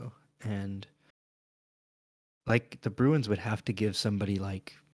bit ago, and like the Bruins would have to give somebody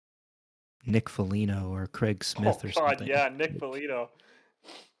like Nick Foligno or Craig Smith Oh or God, something. yeah, Nick Like, Foligno.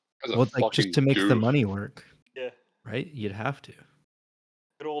 As a well, like just fucking to make the goof. money work, Yeah, right? You'd have to.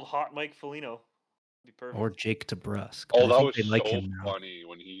 good old hot Mike Foligno. Be perfect. Or Jake DeBrusk, but Oh, I that think was they like so him now. funny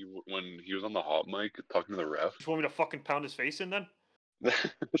when he was on the hot mic talking to the ref. Just want me to fucking pound his face in then? That's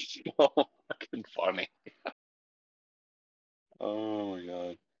so fucking funny. Oh my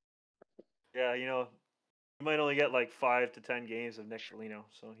god. Yeah, you might only get like 5 to 10 games of Nick Foligno,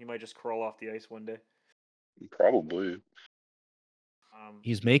 so he might just crawl off the ice one day. Probably.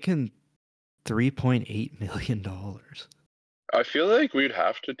 He's making $3.8 million. I feel like we'd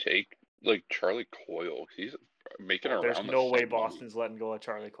have to take like Charlie Coyle. He's making There's around the no way same money. Boston's letting go of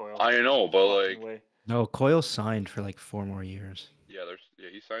Charlie Coyle. I know, but Fucking like, way. No, Coyle signed for like 4 more years. yeah,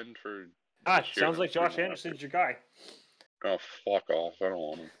 he signed for Ah, this year sounds and like 3 Josh more Anderson's after. your guy. Oh, fuck off! I don't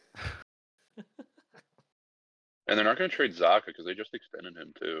want him. And they're not going to trade Zaka because they just extended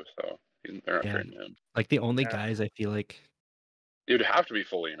him too, so they're not Yeah. trading him. Like the only Yeah. guys I feel like It would have to be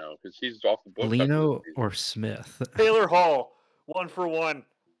Foligno because he's off the books. after Foligno this season. or Smith, Taylor Hall, 1-for-1.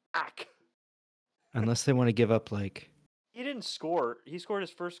 Ack. unless they want to give up like He didn't score. He scored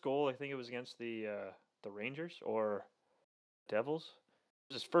his first goal. I think it was against the Rangers or Devils.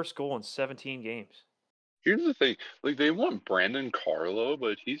 It was his first goal in 17 games. Here's the thing: like they want Brandon Carlo,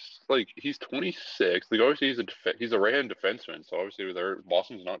 but he's 26. Like obviously he's a right-hand defenseman, so obviously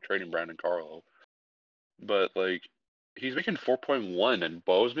Boston's not trading Brandon Carlo. But like he's making 4.1 and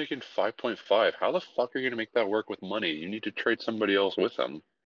Bo's making 5.5. How the fuck are you gonna make that work with money? You need to trade somebody else with them.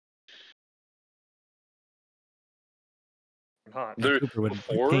 Not. There Cooper would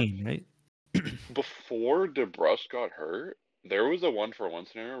before Kane, right? before DeBrusk got hurt, there was a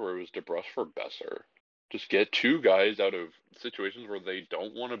 1-for-1 scenario where it was DeBrusk for Besser. Just get two guys out of situations where they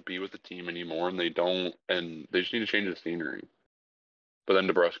don't want to be with the team anymore, and they just need to change the scenery. But then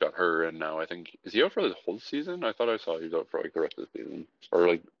DeBrusk got hurt, and now I think is he out for the whole season? I thought I saw he was out for like the rest of the season, or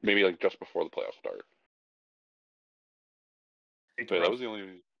like maybe like just before the playoffs start. But that was the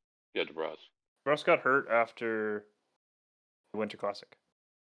only, yeah, DeBrusk. DeBrusk got hurt after the Winter Classic.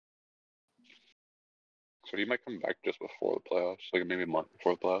 So he might come back just before the playoffs, like maybe a month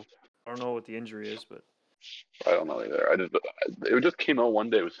before the playoffs. I don't know what the injury is, but I don't know either. It just came out one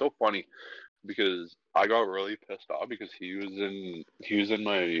day. It was so funny because I got really pissed off because he was in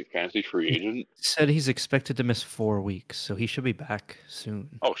my fantasy free agent. Said he's expected to miss 4 weeks, so he should be back soon.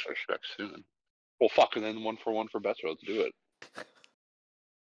 Oh, should I expect soon? Well, fuck, and then 1-for-1 for Betzer. Let's do it.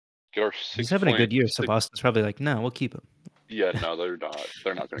 Get our 6. He's having a good year, so Boston's probably like, no, we'll keep him. Yeah, no, they're not.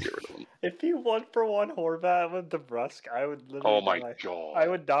 They're not going to get rid of him. if he 1-for-1 Horvat with DeBrusk, I would literally Oh my die. god. I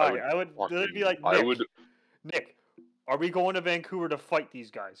would die. I would literally be like, Nick, are we going to Vancouver to fight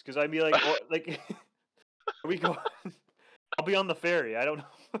these guys? Because I'd be like, are we going? I'll be on the ferry. I don't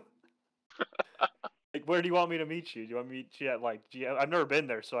know. Like, where do you want me to meet you? Do you want me to meet you at like? I've never been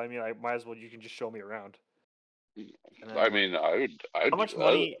there, so I mean, I might as well. You can just show me around. I mean, I'd how much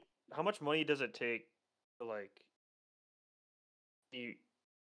money? How much money does it take to like be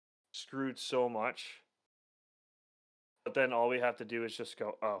screwed so much? But then all we have to do is just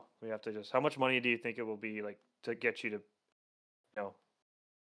go. Oh, we have to just. How much money do you think it will be like to get you to,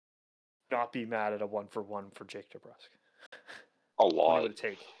 not be mad at a 1-for-1 for Jake DeBrusk? a What lot. would it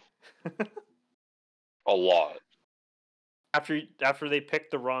take? A lot. After they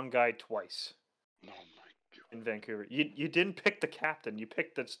picked the wrong guy twice Oh my god. in Vancouver. You didn't pick the captain. You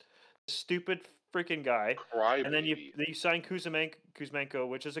picked the stupid freaking guy. And then you Crybaby. signed Kuzmenko,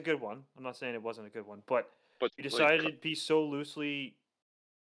 which is a good one. I'm not saying it wasn't a good one, but But you like, decided to be so loosely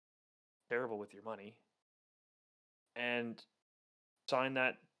terrible with your money and sign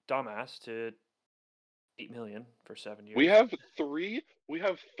that dumbass to $8 million for 7 years. we have three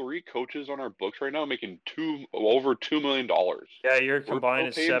coaches on our books right now making over $2 million. Yeah, your We're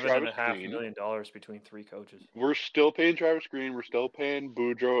combined still is paying $7.5 Travis Green. million between three coaches. We're still paying Travis Green. We're still paying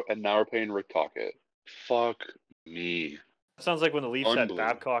Boudreaux, and now we're paying Rick Tocchet. Fuck me. That sounds like when the Leafs had Unbelievable.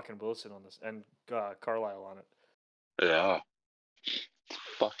 Babcock and Wilson on this, and Carlisle on it. Yeah. It's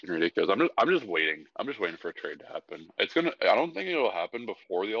fucking ridiculous. I'm just waiting. I'm just waiting for a trade to happen. I don't think it'll happen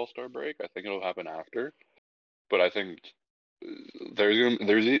before the All-Star break. I think it'll happen after. But I think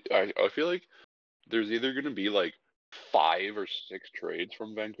I feel like there's either gonna be like 5 or 6 trades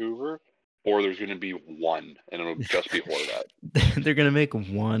from Vancouver, or there's gonna be one, and it'll just be Horvat. They're gonna make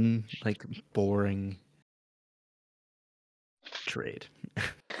one like boring trade.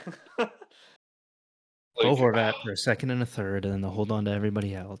 Bo Horvat for a second and a third, and then they'll hold on to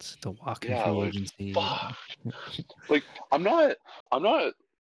everybody else to walk in free agency. Like I'm not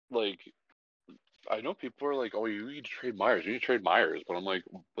like, I know people are like, oh, you need to trade Myers, but I'm like,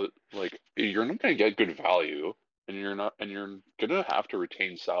 but like you're not gonna get good value, and you're gonna have to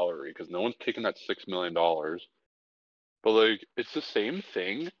retain salary because no one's taking that $6 million. But like it's the same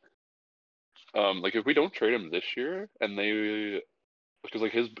thing. Like if we don't trade him this year, and because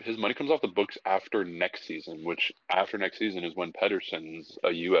like his money comes off the books after next season, which after next season is when Pettersson's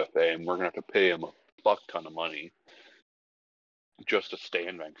a UFA, and we're gonna have to pay him a fuck ton of money just to stay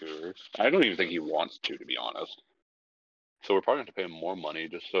in Vancouver. I don't even think he wants to be honest. So we're probably gonna have to pay him more money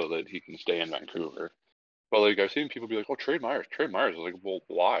just so that he can stay in Vancouver. But like I've seen people be like, "Oh, trade Myers, trade Myers." I was like, "Well,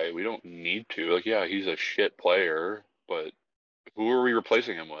 why? We don't need to." Like, yeah, he's a shit player, but who are we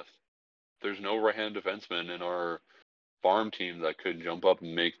replacing him with? There's no right-hand defenseman in our farm team that could jump up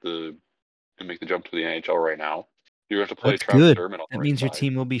and make the jump to the NHL right now. You have to play That's Travis good. Dermott on the That right means your side.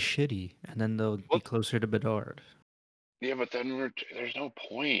 team will be shitty, and then they'll be What? closer to Bedard. Yeah, but then there's no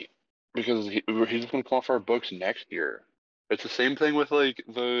point because he's just going to come off our books next year. It's the same thing with like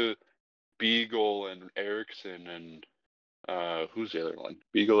the Beagle and Erickson and who's the other one?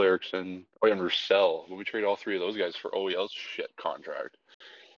 Beagle, Erickson, and Roussel. When we trade all three of those guys for OEL's shit contract.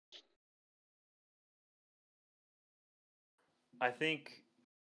 I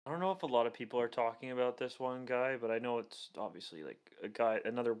don't know if a lot of people are talking about this one guy, but I know it's obviously like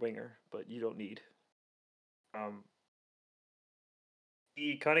another winger, but you don't need.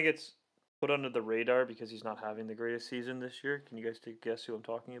 He kind of gets put under the radar because he's not having the greatest season this year. Can you guys take a guess who I'm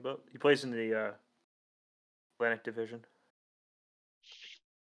talking about? He plays in the Atlantic Division.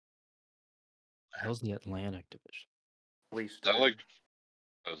 How's the Atlantic Division? Leafs I division.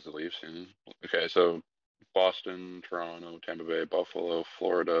 Those the Leafs. Okay, so Boston, Toronto, Tampa Bay, Buffalo,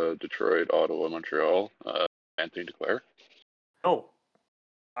 Florida, Detroit, Ottawa, Montreal. Anthony Duclair. Oh,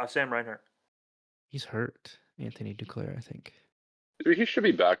 Sam Reinhart. He's hurt. Anthony Duclair, I think. He should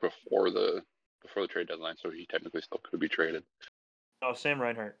be back before the trade deadline, so he technically still could be traded. Oh, Sam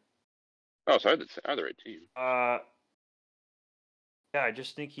Reinhart. Oh, so I had the right team. Yeah, I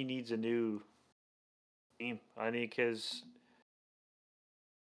just think he needs a new team. I think he's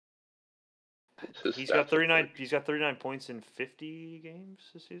got 39. He's got 39 points in 50 games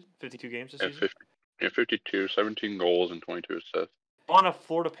this season. 52 games this season. 52, 17 goals and 22 assists. On a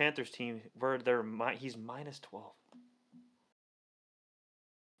Florida Panthers team where he's minus 12.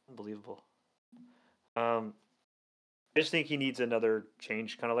 Unbelievable. I just think he needs another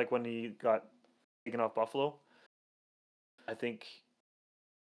change, kind of like when he got taken off Buffalo. I think,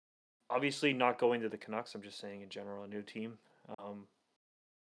 obviously, not going to the Canucks. I'm just saying in general, a new team. I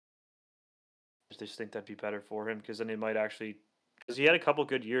just think that'd be better for him because then it might actually, because he had a couple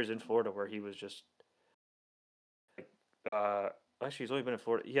good years in Florida where he was just. Actually, he's only been in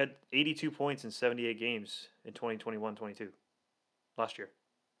Florida. He had 82 points in 78 games in 2021-22 last year.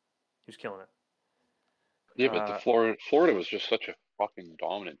 He was killing it. Yeah, but the Florida was just such a fucking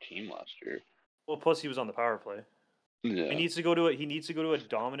dominant team last year. Well, plus he was on the power play. Yeah. He needs to go to a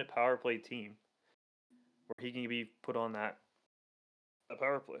dominant power play team where he can be put on that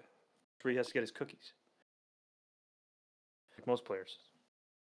power play. Where he has to get his cookies. Like most players.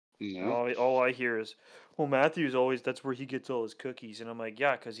 Yeah. All I hear is, well, Matthews that's where he gets all his cookies. And I'm like,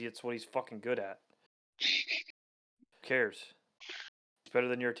 yeah, because it's what he's fucking good at. Who cares? He's better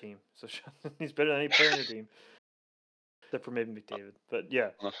than your team. So he's better than any player on your team. except for maybe McDavid. But yeah,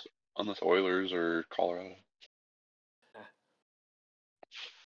 unless Oilers or Colorado.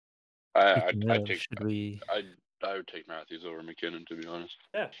 Speaking I'd of, take should we? I would take Matthews over McKinnon, to be honest.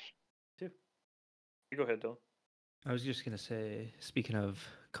 yeah, too. You go ahead, Dylan. I was just gonna say, speaking of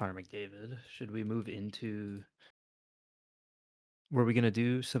Connor McDavid, should we move into? Were we gonna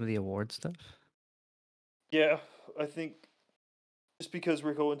do some of the award stuff? Yeah, I think just because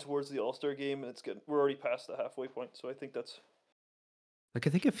we're going towards the All-Star game and it's good, we're already past the halfway point, so I think that's Like, I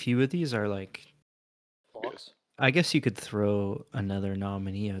think a few of these are like. locks. I guess you could throw another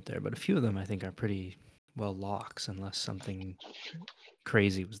nominee out there, but a few of them I think are pretty well locks, unless something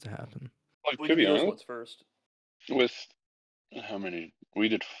crazy was to happen. Like, We to can be do those honest, ones first. with how many? We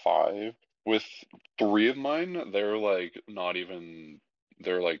did 5. With 3 of mine, they're like not even.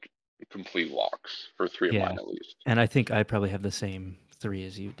 They're like complete locks for 3 of mine Yeah. at least. And I think I probably have the same 3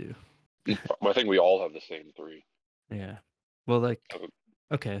 as you do. I think we all have the same 3. Yeah. Well, like, Uh,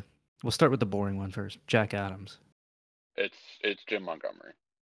 okay, we'll start with the boring one first. Jack Adams. It's Jim Montgomery.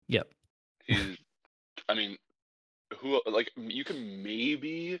 Yep. He's. I mean, who like you can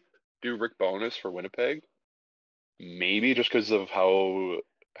maybe do Rick Bowness for Winnipeg, maybe just because of how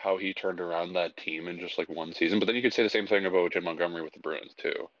he turned around that team in just like one season. But then you could say the same thing about Jim Montgomery with the Bruins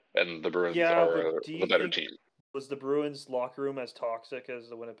too, and the Bruins Yeah, are but do the you better think team. was the Bruins locker room as toxic as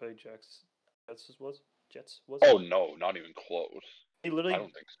the Winnipeg Jets was? Oh no, not even close. He I literally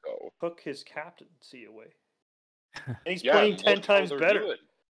don't think so. took his captaincy away, and he's Yeah, playing and 10 look how times they're better. doing.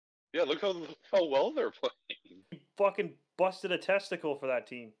 Yeah, look how well they're playing. He fucking busted a testicle for that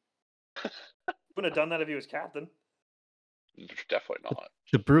team. Wouldn't have done that if he was captain. Definitely not.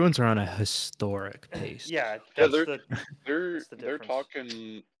 The Bruins are on a historic pace. Yeah, Yeah, that's they're the they're difference.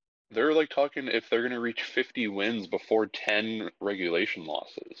 talking. They're like talking if they're gonna reach 50 wins before 10 regulation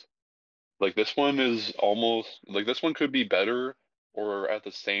losses. Like this one is almost like this one could be better or at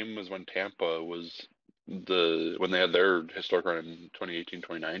the same as when Tampa was when they had their historic run in 2018,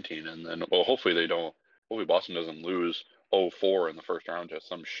 2019, and then well hopefully they don't. Hopefully Boston doesn't lose 0-4 in the first round to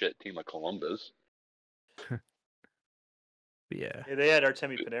some shit team like Columbus. Yeah. Yeah, they had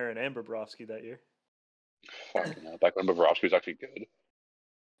Artemi Panarin and Bobrovsky that year. Fucking hell, back when Bobrovsky was actually good.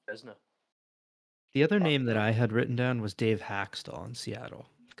 Vesna. The other name that I had written down was Dave Haxtell in Seattle,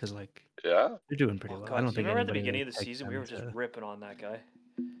 because like Yeah. they're doing pretty well. God, I don't do think you remember at the anybody beginning like, of the pegged season we them were just to- ripping on that guy?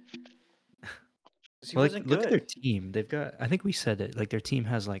 'Cause he Well, like, wasn't look at their good. team. They've got. I think we said it. Like their team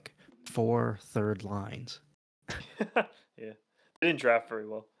has like 4 third lines. Yeah, they didn't draft very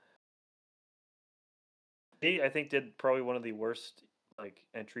well. He, I think, did probably one of the worst like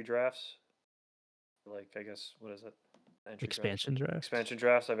entry drafts. Like, I guess what is it? Expansion draft. Expansion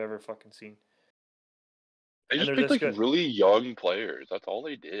drafts I've ever fucking seen. They And just they're picked this like good. really young players. That's all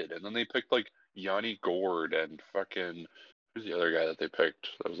they did. And then they picked like Yanni Gord and fucking who's the other guy that they picked?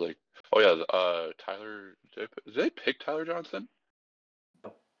 That was like oh yeah, Tyler. Did they pick Tyler Johnson?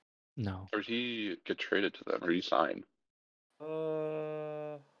 No. Or did he get traded to them? Or did he sign?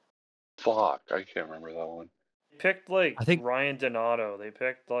 Fuck, I can't remember that one. They picked like I think- Ryan Donato. They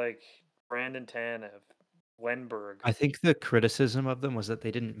picked like Brandon Tanev, Wenberg. I think the criticism of them was that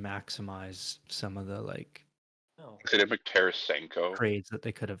they didn't maximize some of the like No, They didn't pick Tarasenko. trades that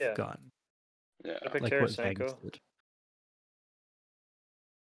they could have Yeah. gotten, Yeah. they picked like what Vegas Tarasenko. did.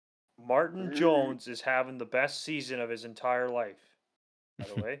 Martin Jones is having the best season of his entire life. By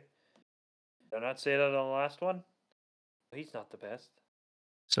the way, did I not say that on the last one? He's not the best.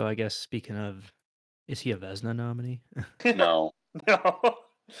 So I guess speaking of, is he a Vesna nominee? No. No.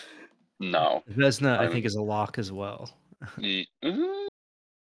 No. Vesna, I Um, think, is a lock as well. I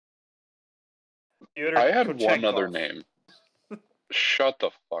Fyodor had one other Kochetkov. name. Shut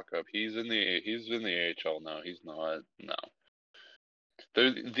the fuck up. He's in the AHL now. He's not. No.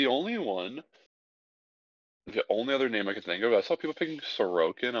 The only one. The only other name I could think of, I saw people picking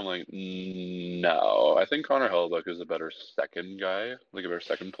Sorokin. I'm like, no. I think Connor Hellebuyck is a better second guy, like a better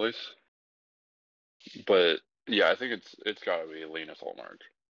second place. But yeah, I think it's got to be Linus Ullmark.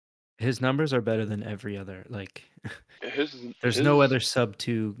 His numbers are better than every other. Like, there's His, no other sub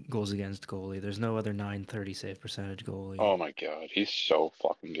 2 goals against goalie. There's no other 930 save percentage goalie. Oh my god, he's so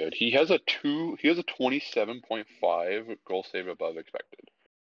fucking good. He has a 27.5 goal save above expected.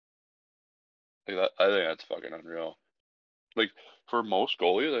 Like that, I think that's fucking unreal. Like for most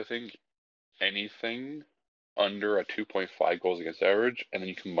goalies, I think anything under a 2.5 goals against average, and then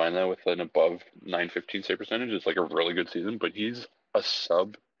you combine that with an above 915 save percentage, it's like a really good season. But he's a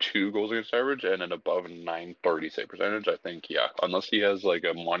sub 2 goals against average and an above 930 save percentage. I think unless he has like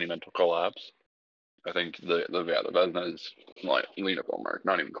a monumental collapse, I think the Vesna is like Linus Ullmark,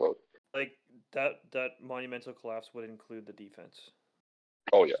 not even close. Like that monumental collapse would include the defense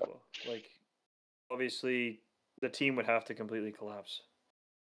Oh yeah. as well. Like, obviously, the team would have to completely collapse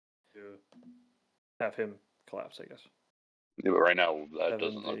to have him collapse, I guess. Yeah, but right now that Have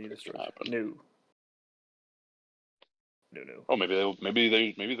doesn't him look be like it's destroyed. gonna happen. No. Oh, maybe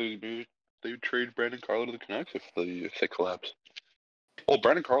they would trade Brandon Carlo to the Canucks if they collapse. Well,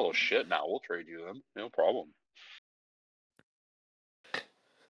 Brandon Carlo's shit now. We'll trade you then. No problem.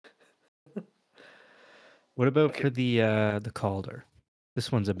 What about Okay. for the Calder?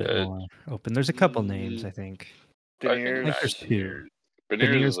 This one's a bit more open. There's a couple names, I think. I think there's two.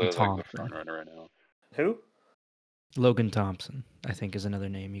 Beniers is and like the Thompson. front runner right now. Who? Logan Thompson, I think, is another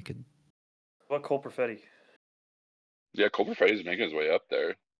name you could. What Cole Perfetti? Yeah, Cole Perfetti's making his way up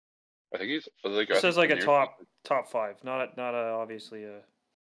there. I think he's like. This is like a Beniers- top 5, not obviously a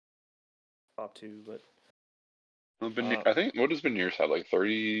top 2, but I think what does Beniers have, like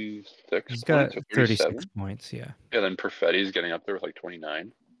 36 He's points got or 36 37? points, yeah. Yeah, then Perfetti's getting up there with like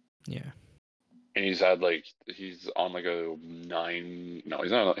 29. Yeah. And he's on like a 9. No,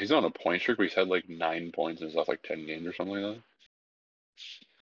 he's on a point streak, but he's had like 9 points in his last like 10 games or something like that.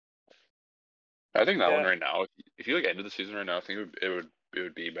 I think that one right now, if you like ended the season right now, I think it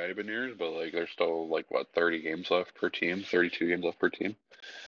would be Matty Beniers, but like there's still like 30 games left per team, 32 games left per team.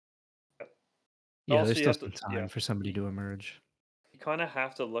 Yeah, Also, there's you still have some to- time yeah. for somebody to emerge. you kind of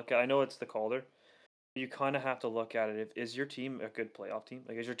have to look at. I know it's the Calder. You kind of have to look at it. Is your team a good playoff team?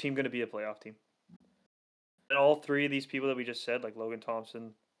 Like, is your team going to be a playoff team? And all three of these people that we just said, like Logan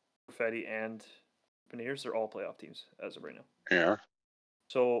Thompson, Perfetti, and Beniers, they're all playoff teams as of right now. Yeah.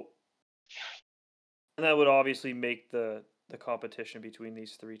 So, and that would obviously make the competition between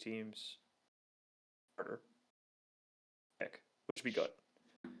these three teams harder. Which would be good.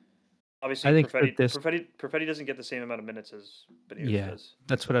 Obviously, I think Perfetti doesn't get the same amount of minutes as Beniers does.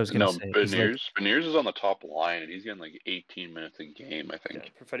 That's what I was going to say. Beniers is on the top line, and he's getting like 18 minutes a game, I think.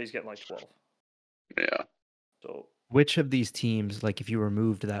 Yeah, Perfetti's getting like 12. Yeah. So, which of these teams, like if you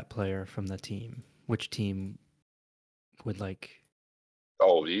removed that player from the team, which team would like?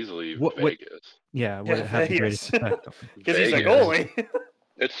 Oh, easily Vegas. Yeah, would it have the greatest effect? Because he's a goalie.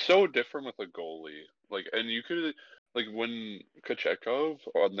 It's so different with a goalie. Like, and you could when Kochetkov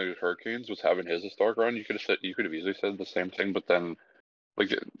on the Hurricanes was having his historic run, you could have easily said the same thing, but then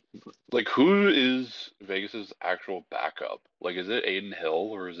like who is Vegas's actual backup? Like, is it Aiden Hill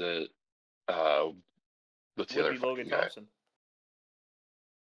or is it what's the other Logan guy? Thompson.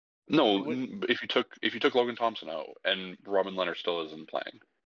 No, if you took Logan Thompson out and Robin Leonard still isn't playing,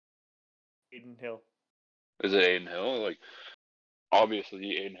 Aiden Hill. Is it Aiden Hill? Like, obviously,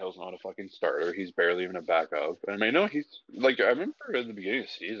 Aiden Hill's not a fucking starter. He's barely even a backup. And I know he's like, I remember in the beginning of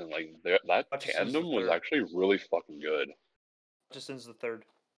the season, like that tandem was actually really fucking good. Hutchison's the third.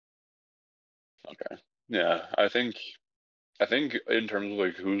 Okay, yeah, I think in terms of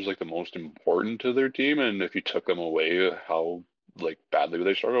like who's like the most important to their team, and if you took them away, how like badly would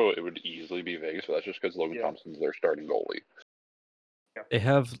they struggle? It would easily be Vegas, but that's just because Logan Thompson's their starting goalie. Yeah. They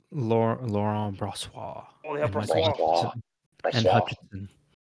have Laurent Brossoit. Oh, they have Brossoit. And Hutchinson.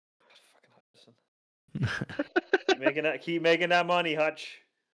 Fucking Hutchinson. Keep making that money, Hutch.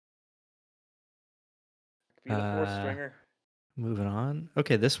 Be the fourth stringer. Moving on.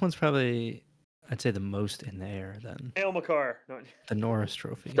 Okay, this one's probably, I'd say, the most in the air then. Hale McCarr. No. The Norris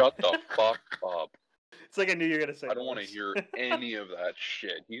Trophy. Shut the fuck up. It's like I knew you were gonna say. I don't want to hear any of that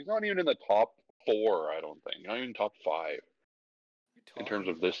shit. He's not even in the top 4. I don't think. Not even top 5 in terms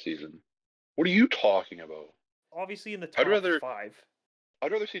of this season. What are you talking about? Obviously, in the top 5.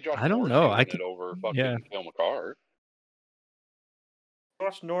 I'd rather see Josh. I don't know. I could over fucking Hale McCarr.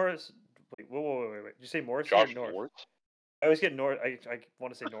 Josh Norris. Wait. Did you say Morrissey? Josh or Norris? Norris. I always get Norris. I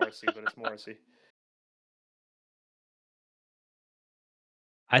want to say Norrissey, but it's Morrissey.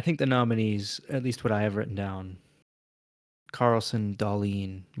 I think the nominees, at least what I have written down, Carlson,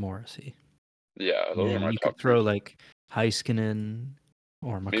 Dahlin, Morrissey. Yeah, those are my you top. Could throw like Heiskanen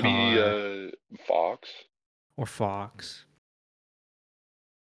or McCarr. Maybe Fox. Or Fox.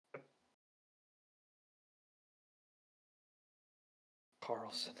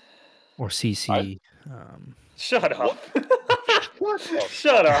 Carlson. Or CC. Shut up.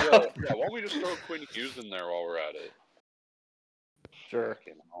 Shut up. Yeah, why don't we just throw Quinn Hughes in there while we're at it? Sure.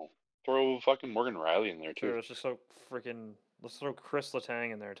 Throw fucking Morgan Riley in there too. Sure, let's throw Chris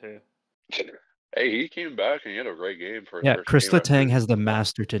Letang in there too. Hey, he came back and he had a great game for. Yeah, Chris Letang has the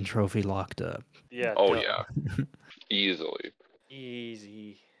Masterton Trophy locked up. Yeah. Oh yeah. Easily.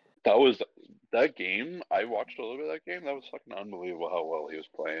 Easy. That game. I watched a little bit of that game. That was fucking unbelievable how well he was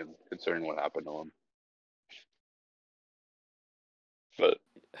playing, considering what happened to him. But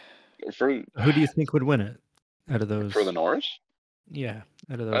for Who do you think would win it out of for the those? Norris, Yeah,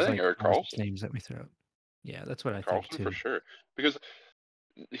 out of I those think like Eric 5 6 Carlson. names that we threw out. Yeah, that's what I think Carlson for too. sure because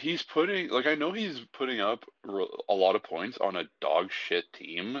he's putting like I know he's putting up a lot of points on a dog shit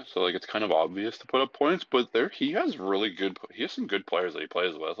team, so like it's kind of obvious to put up points. But there he has he has some good players that he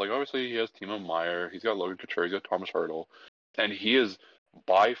plays with. Like obviously he has Timo Meyer, he's got Logan Couture, he's got Thomas Hurdle, and he is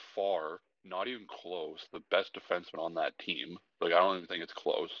by far not even close the best defenseman on that team. Like I don't even think it's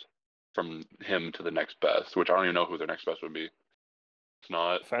close from him to the next best, which I don't even know who their next best would be. It's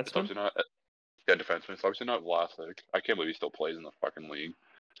not. It's Defenseman? obviously not. Yeah, defenseman. It's obviously not Vlasic. I can't believe he still plays in the fucking league.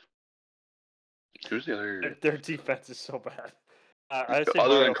 Who's the other? Their defense is so bad. I say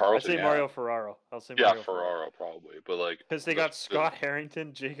Other than Mario. I Carlson, say yeah, Mario Ferraro. I'll say yeah, Mario Ferraro Ferraro probably, but like because they got Scott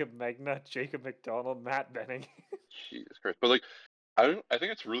Harrington, Jacob Magna, Jacob McDonald, Matt Benning. Jesus Christ, but like I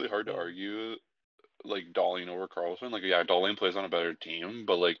think it's really hard to argue like Dahlin over Carlson. Like yeah, Dahlin plays on a better team,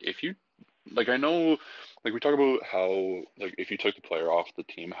 but like if you like I know like we talk about how like if you took the player off the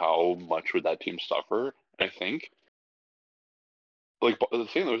team, how much would that team suffer? I think like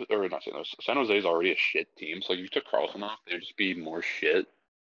St. Louis or not St. Louis, San Jose is already a shit team. So like if you took Carlson off, they'd just be more shit.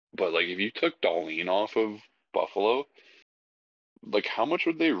 But like if you took Dahlin off of Buffalo, like how much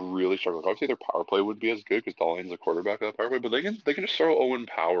would they really struggle? Like, obviously their power play would be as good because Dahlin's the quarterback of that power play, but they can just throw Owen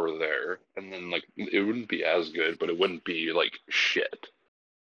Power there, and then like it wouldn't be as good, but it wouldn't be like shit.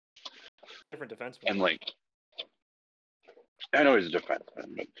 Different defenseman. And like I know he's a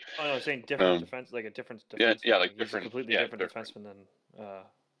defenseman, but Oh no, I'm saying different defense, like a different defenseman. yeah, like he's different, a completely yeah, different defenseman than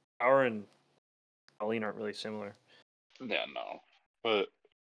Power and Dahlin aren't really similar. Yeah, no, but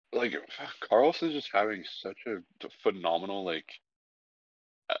like Carlson's just having such a phenomenal like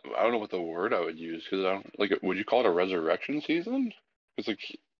I don't know what the word I would use because I don't like. Would you call it a resurrection season? Because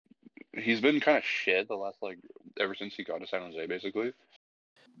like he's been kind of shit the last like ever since he got to San Jose. Basically,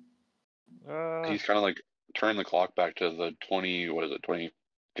 he's kind of like turned the clock back to the 2015-16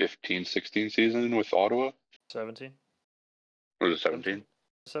 season with Ottawa. 17. Or was it 17?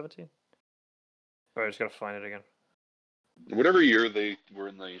 17. All right, I just gotta find it again. Whatever year they were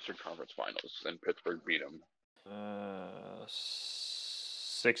in the Eastern Conference Finals and Pittsburgh beat them.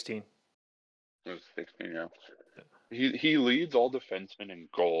 16. It was 16, yeah. He leads all defensemen in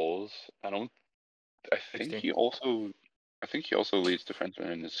goals. I think 16. he also leads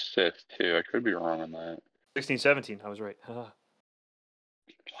defensemen in assists too. I could be wrong on that. 16-17. I was right. Yeah.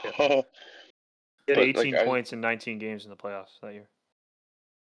 He had But, 18 like, points in 19 games in the playoffs that year.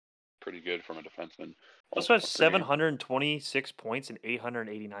 Pretty good from a defenseman. Also has 726 points in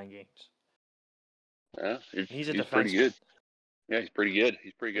 889 games. Yeah, He's a he's pretty defenseman. good. Yeah, he's pretty good.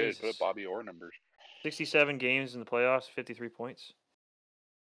 He's pretty good. Jesus. Put up Bobby Orr numbers. 67 games in the playoffs, 53 points.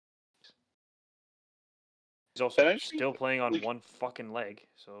 He's also still playing on one fucking leg,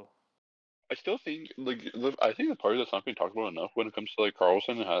 so. I still think I think the part that's not being talked about enough when it comes to like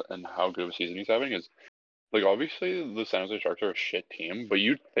Carlson and how good of a season he's having is like obviously the San Jose Sharks are a shit team, but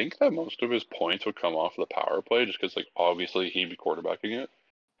you'd think that most of his points would come off the power play just because like obviously he'd be quarterbacking it.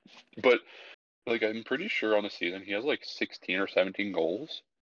 But like I'm pretty sure on the season he has like 16 or 17 goals.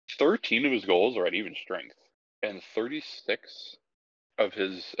 13 of his goals are at even strength, and 36 of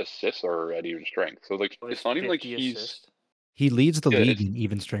his assists are at even strength. So like it's not even like he's he leads the league in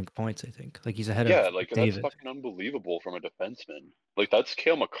even strength points. I think like he's ahead of like David. that's fucking unbelievable from a defenseman. Like that's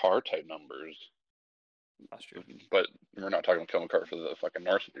Cale Makar type numbers. That's true. But we're not talking about Cale Makar for the fucking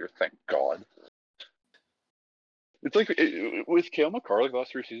Norris here. Thank God. It's like with Cale Makar, like the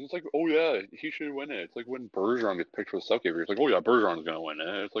last 3 seasons, it's like, oh yeah, he should win it. It's like when Bergeron gets picked for the Selke, it's like, oh yeah, Bergeron's gonna win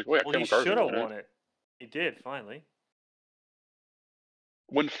it. It's like, oh yeah, well, Cale he Makar's should gonna have win won it. He did finally.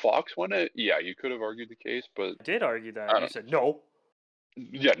 When Fox won it, yeah, you could have argued the case, but I did argue that. You said no.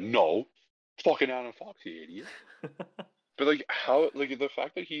 Yeah, no, fucking Adam Fox, you idiot. But like how, like the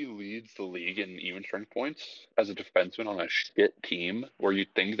fact that he leads the league in even strength points as a defenseman on a shit team, where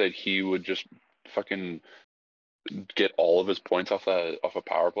you'd think that he would just fucking get all of his points off a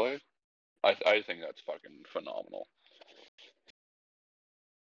power play, I think that's fucking phenomenal.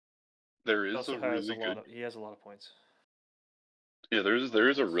 There is he has a lot of points. Yeah, there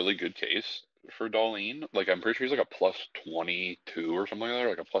is a really good case for Dahlin. Like I'm pretty sure he's like a plus 22 or something like that, or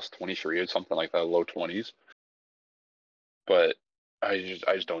like a plus 23 or something like that, low 20s. But I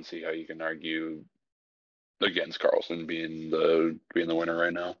just don't see how you can argue against Carlson being the winner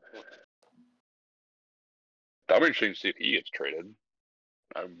right now. That'd be interesting to see if he gets traded.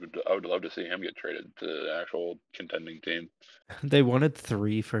 I would love to see him get traded to the actual contending team. They wanted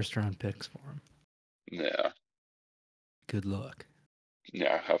 3 first-round picks for him. Yeah. Good luck.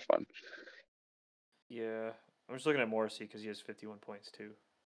 Yeah, have fun. Yeah, I'm just looking at Morrissey because he has 51 points too.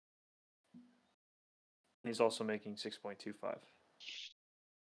 He's also making 6.25.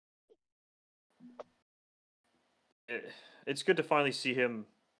 It's good to finally see him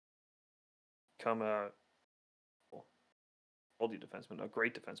become a oldie defenseman, a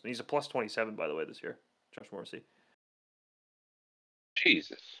great defenseman. He's a plus 27, by the way, this year. Josh Morrissey.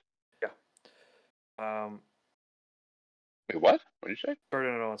 Jesus. Yeah. Wait, what? What did you say?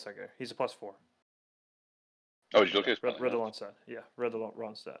 No, 1 second. He's a plus 4. Oh, did you look at his Red penalty? Ronstadt. Yeah, Red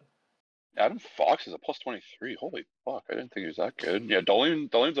Ronstadt. Adam Fox is a plus 23. Holy fuck! I didn't think he was that good. Yeah,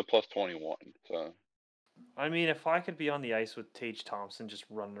 Dolan's a plus 21. So. I mean, if I could be on the ice with Tage Thompson just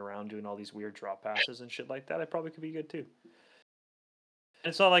running around doing all these weird drop passes and shit like that, I probably could be good too.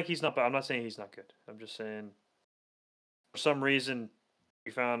 It's not like he's not bad. I'm not saying he's not good. I'm just saying for some reason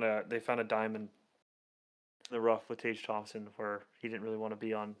they found a diamond in the rough with Tage Thompson where he didn't really want to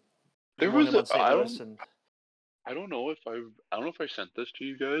be on. There want was him on St. Louis and I don't know if I sent this to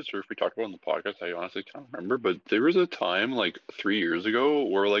you guys or if we talked about it on the podcast. I honestly can't remember, but there was a time like 3 years ago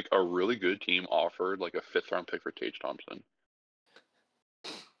where like a really good team offered like a 5th round pick for Tage Thompson,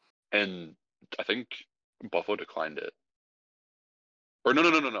 and I think Buffalo declined it. Or no,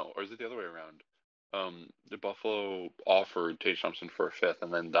 or is it the other way around? The Buffalo offered Tage Thompson for a 5th,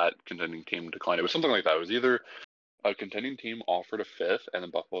 and then that contending team declined. It was something like that. It was either a contending team offered a 5th and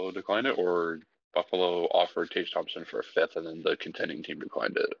then Buffalo declined it, or Buffalo offered Tage Thompson for a 5th and then the contending team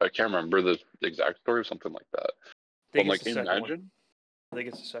declined it. I can't remember the exact story, something like that. But like, imagine. I think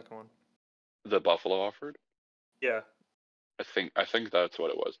it's the second one. The Buffalo offered. Yeah. I think that's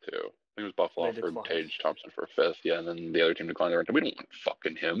what it was too. I think it was Buffalo offered Tage Thompson for a 5th, yeah, and then the other team declined. We don't want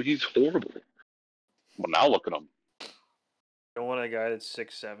fucking him. He's horrible. Well, now look at him. You don't want a guy that's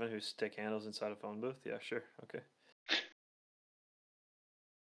 6'7" who stick handles inside a phone booth? Yeah, sure. Okay.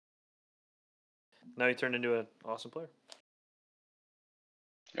 Now he turned into an awesome player.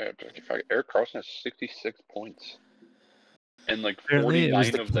 Yeah, Erik Karlsson has 66 points. And like apparently 49 it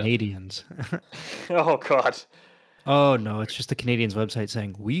was the of them. Canadians. Oh God. Oh no, it's just the Canadians website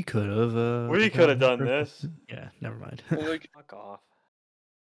saying we could have. We could have done this. Yeah, never mind. Well, like, fuck off.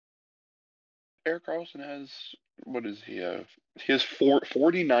 Erik Karlsson has, what does he have? He has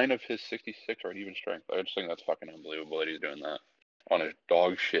 49 of his 66 are at even strength. I just think that's fucking unbelievable that he's doing that on a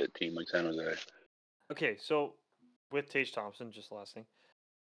dog shit team like San Jose. Okay, so with Tage Thompson, just last thing.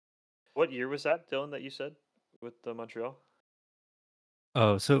 What year was that, Dylan, that you said with Montreal?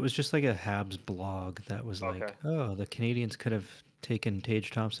 Oh, so it was just like a Habs blog that was like, Okay. oh, the Canadians could have taken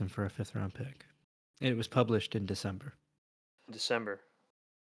Tage Thompson for a 5th round pick. And it was published in December.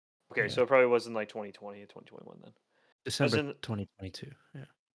 Okay, Yeah. so it probably wasn't like 2020 or 2021 then. December 2022, yeah.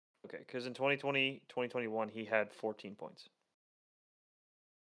 Okay, because in 2020, 2021, he had 14 points.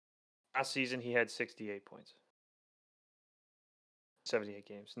 Last season, he had 68 points. 78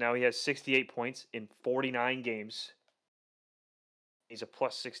 games. Now he has 68 points in 49 games. He's a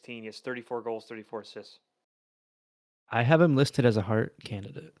plus 16. He has 34 goals, 34 assists. I have him listed as a Hart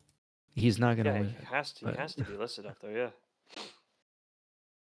candidate. He's not going to win. He has to be listed up there, yeah.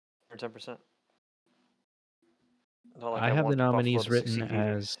 For 10%. I have the nominees written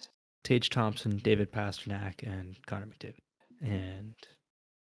as Tage Thompson, David Pastrnak, and Connor McDavid. And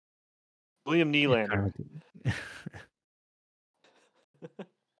William Nylander.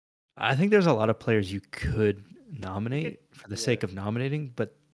 I think there's a lot of players you could nominate for the sake of nominating,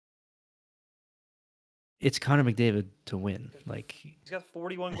 but it's Connor McDavid to win. Like, he's got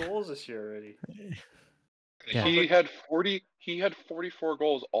 41 goals this year already. Yeah. He had 44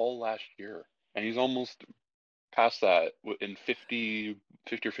 goals all last year, and he's almost past that in 50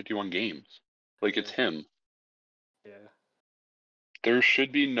 or 51 games. Like, it's him. Yeah. There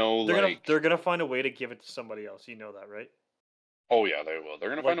should be no they're gonna find a way to give it to somebody else. You know that, right? Oh yeah, they will. They're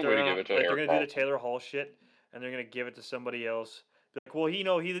gonna find a way to give it to Erik They're gonna do the Taylor Hall shit, and they're gonna give it to somebody else. Like, well,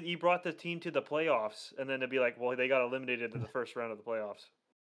 he brought the team to the playoffs, and then they'd be like, well, they got eliminated in the first round of the playoffs.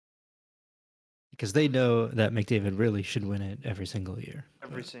 Because they know that McDavid really should win it every single year.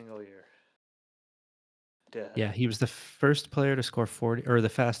 Every single year. Yeah, he was the first player to score 40, or the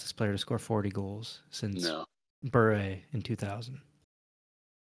fastest player to score 40 goals since Bure in 2000.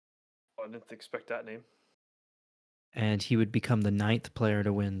 I didn't expect that name. And he would become the 9th player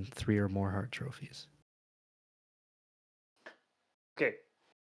to win 3 or more Hart trophies. Okay.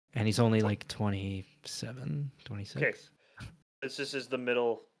 And he's only like 27, 26. Okay. This is the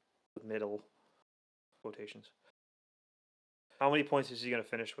middle quotations. How many points is he going to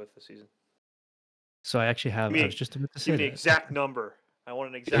finish with this season? So I actually have. I was just about to say the exact number. I want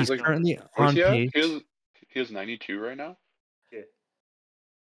an exact number. He's currently on pace. He has 92 right now. Yeah.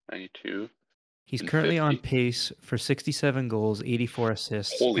 92. He's currently 50. On pace for 67 goals, 84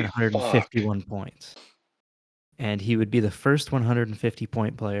 assists, Holy and 151 fuck. points. and he would be the first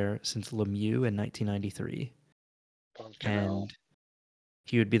 150-point player since Lemieux in 1993, Fucking hell. and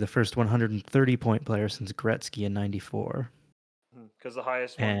he would be the first 130-point player since Gretzky in '94. Because the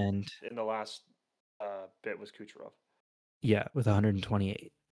highest one And in the last bit was Kucherov. yeah, with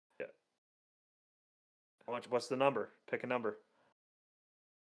 128. Yeah. How much? What's the number? Pick a number.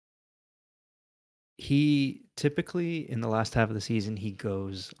 He typically, in the last half of the season, he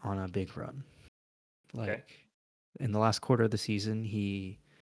goes on a big run. Like in the last quarter of the season, he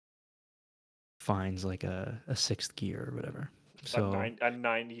finds like a sixth gear or whatever. So a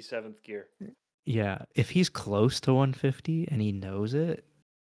 97th gear. yeah, if he's close to 150 and he knows it,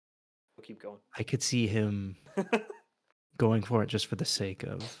 We'll keep going. I could see him going for it just for the sake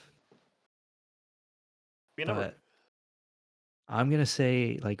of. Be a number. But I'm gonna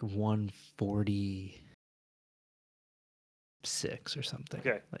say like 146 or something.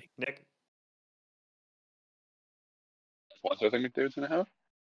 Okay. Like Nick, What do I think McDavid's gonna have?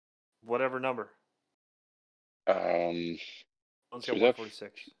 whatever number. Um, Let's So go is that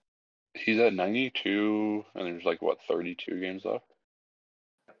 146. he's at 92, and there's like what 32 games left.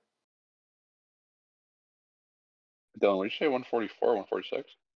 Dylan, what did you say? 144, 146?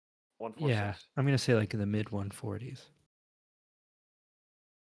 146. yeah, I'm gonna say like in the mid 140s.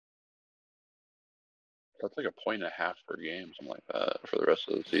 That's like a point and a half per game, something like that, for the rest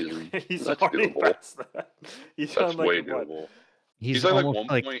of the season. He's That's already doable. past that. He's That's on like way a what? doable. He's He's like almost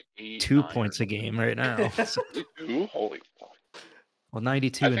like 1.8 2 points a game right now. So- 2? Holy fuck! well,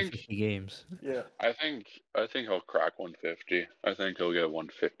 92 I in think- 50 games. Yeah. I think he'll crack 150. I think he'll get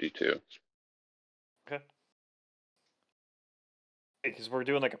 152. Okay. Because we're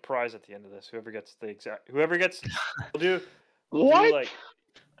doing like a prize at the end of this. Whoever gets, we'll do like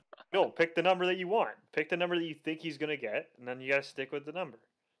no, pick the number that you want. Pick the number that you think he's gonna get, and then you gotta stick with the number.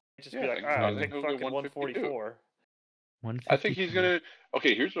 You just Yeah, be I like, think- all I right, think pick he'll go fucking 144. 152. I think he's gonna.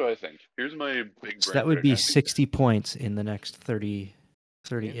 Okay, here's what I think. Here's my big. So brain that would be prediction. 60 points in the next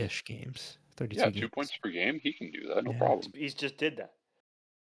 30-ish games. 32 Yeah, games. 2 points per game. He can do that, no Yeah. problem. He's just did that.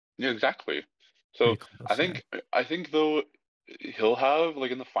 Yeah, exactly. So Pretty close, I think though he'll have like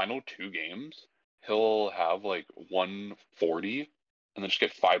in the final 2 games, he'll have like 140, and then just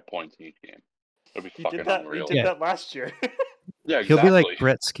get 5 points in each game. It'll be He fucking did that. unreal. He did Yeah. that last year. Yeah, He'll exactly. be like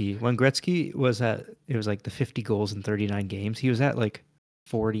Gretzky. When Gretzky was at, it was like the 50 goals in 39 games. He was at like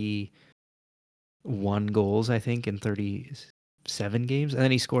 41 goals, I think, in 37 games. And then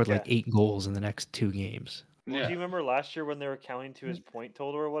he scored like 8 goals in the next 2 games. Well, Yeah. do you remember last year when they were counting to his point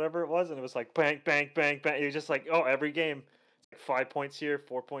total or whatever it was, and it was like bang, bang, bang, bang. It was just like, oh, every game, it's like 5 points here,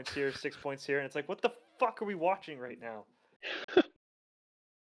 4 points here, 6 points here, and it's like, what the fuck are we watching right now?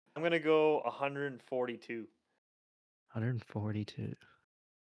 I'm gonna go 142. 142.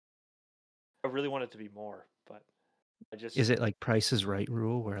 I really want it to be more, but I just Is it like Price is Right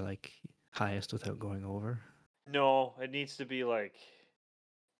rule where like highest without going over? no. It needs to be like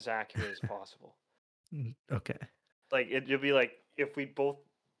as accurate as possible. Okay. Like it'll be like if we both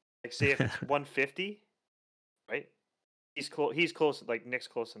like say if it's 150, right? He's close. He's close. Like Nick's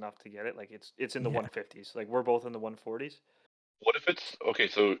close enough to get it. Like it's in the Yeah. 150s. Like we're both in the 140s. What if it's okay?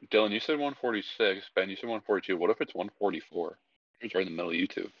 So Dylan, you said 146. Ben, you said 142. What if it's 144? It's right in the middle of you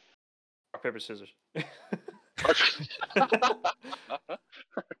two. Rock paper scissors.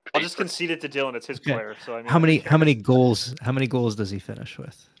 I'll just concede it to Dylan. It's his Okay. player. So I mean, How many goals does he finish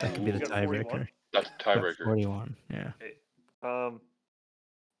with? That could be the He's got 41. tiebreaker. That's a Got tiebreaker. 41. Yeah.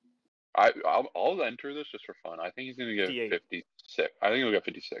 I'll enter this just for fun. I think he's gonna get 58. 56. I think he'll get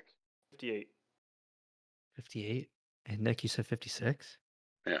 56. 58. 58. And Nick, you said 56?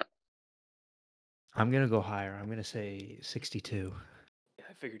 Yeah. I'm gonna go higher. I'm gonna say 62. Yeah,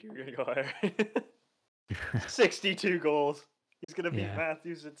 I figured you were gonna go higher. 62 goals. He's gonna beat Yeah.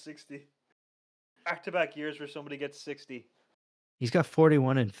 Matthews at 60. Back-to-back years where somebody gets 60. He's got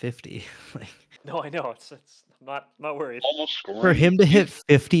 41 and 50. Like No, I know. It's I'm not worried. Almost scoring. for him to hit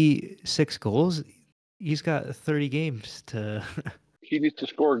 56 goals, he's got 30 games to. He needs to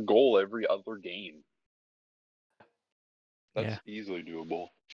score a goal every other game. That's Yeah. easily doable.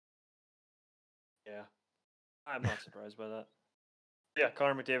 Yeah, I'm not surprised by that. Yeah,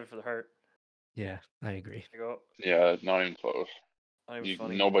 Connor McDavid for the Hart. Yeah, I agree. There you go. Yeah, not even close. Not even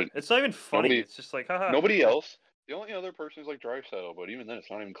funny. Nobody. It's not even funny. nobody- It's just like, haha. Nobody else. The only other person is like Draisaitl, but even then, it's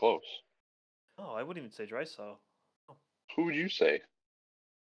not even close. Oh, I wouldn't even say Draisaitl. Who would you say?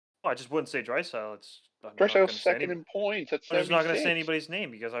 Oh, I just wouldn't say Draisaitl. I'm not gonna Draisaitl's say second in points. That's I'm just not going to say 76. anybody's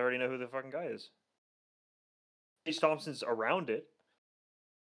name because I already know who the fucking guy is. Chase Thompson's around it.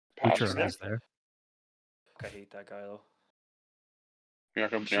 Pass Kucherov Nick. is there. I hate that guy though. You're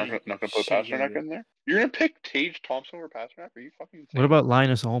not gonna Shitty- not gonna put shitty Pasternak human in there? You're gonna pick Tage Thompson over Pasternak? Are you fucking insane? What about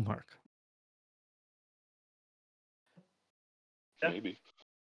Linus Ullmark? Yeah. Maybe.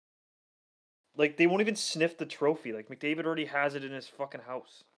 Like, they won't even sniff the trophy. Like, McDavid already has it in his fucking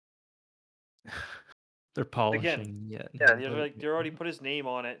house. They're polishing yet. Yeah, they already put his name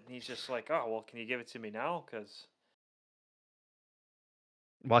on it, and he's just like, oh, well, can you give it to me now? Because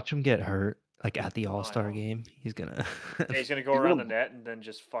Watch him get hurt, like at the know. All-Star game. He's gonna. he's going to go He's around gonna- the net and then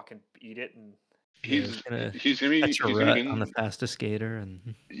just fucking eat it. And He's gonna he's gonna be catch a he's gonna rut be on the fastest skater,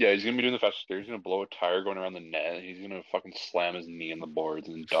 and yeah, he's gonna be doing the fastest skater. He's gonna blow a tire going around the net. And he's gonna fucking slam his knee in the boards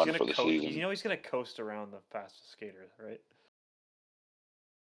and done he's for gonna the season. You know he's going to coast around the fastest skater, right?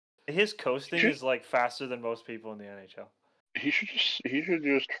 His coasting Should- is, like, faster than most people in the NHL. He should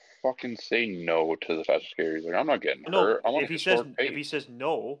just fucking say no to the fastest skater. He's like, I'm not getting No, hurt. I want if to he says historic pace. if he says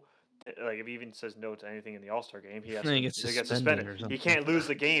no, like if he even says no to anything in the All-Star game, he has Then to he gets get suspended or He something. can't lose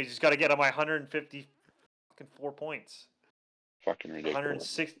the game. He's just got to get on my 154 points. Fucking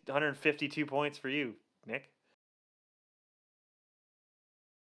ridiculous. 152 points for you, Nick.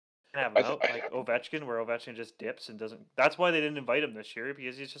 Can have I him th- out like Ovechkin, where Ovechkin just dips and doesn't. That's why they didn't invite him this year,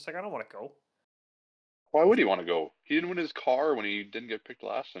 because he's just like, I don't want to go. Why would he want to go? He didn't win his car when he didn't get picked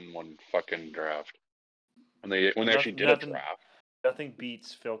last in one fucking draft. When they actually did a draft. Nothing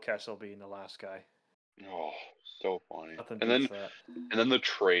beats Phil Kessel being the last guy. Oh, so funny. Nothing And then beats that. and then the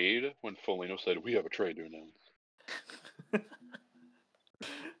trade when Foligno said, "We have a trade to announce."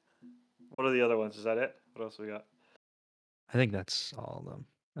 What are the other ones? Is that it? What else we got? I think that's all of them.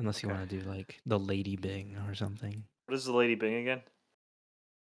 Unless you Okay. want to do like the Lady Bing or something. What is the Lady Bing again?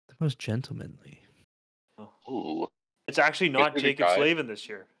 The most gentlemanly. Ooh. It's actually not Basically the Jacob guy- Slavin this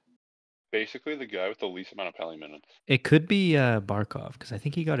year. Basically, the guy with the least amount of penalty minutes. It could be Barkov because I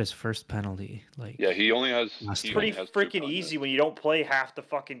think he got his first penalty. Like Yeah, he only has. Last He time. Pretty only has two freaking penalty easy minutes. when you don't play half the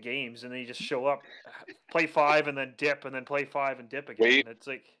fucking games and then you just show up, play 5 and then dip and then play 5 and dip again. Wait. It's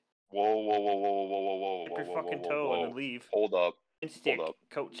like Whoa, whoa, whoa, whoa, whoa, whoa, whoa, dip whoa, your whoa, fucking whoa, toe whoa, and whoa. then leave. Hold up. I'm sick, up.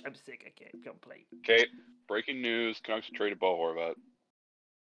 coach. I'm sick. I can't come play. Okay, breaking news: Canucks traded Bo Horvat.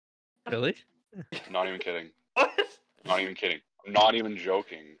 really? Not even kidding. What? Not even kidding. I'm not even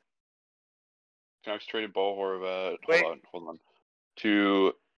joking. Canucks traded Bo Horvat. Wait. Hold on.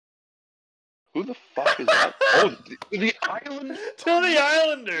 To who the fuck is that? Oh, the Islanders. To the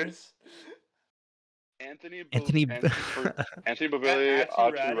Islanders. Anthony Anthony Bavilli,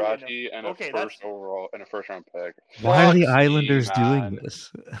 Atu Ratti, and okay, a first overall and a first round pick. Why are the Fuck me, Islanders doing man.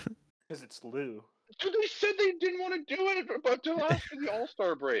 this? Because it's Lou. Dude, they said they didn't want to do it, but to after the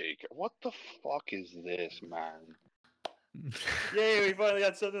All-Star break. What the fuck is this, man? Yay, we finally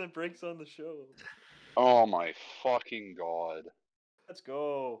got something that breaks on the show. Oh my fucking god. Let's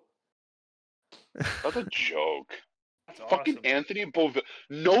go. That's a joke. That's Fucking awesome. Anthony Beauvillier.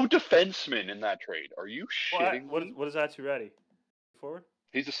 No defenseman in that trade. Are you shitting What, me? what is that to ready? Forward?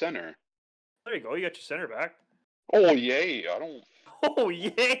 He's a center. There you go. You got your center back. Oh, yay. I don't... Oh,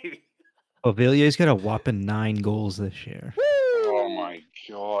 yay. Ovillier's got a whopping 9 goals this year. Oh my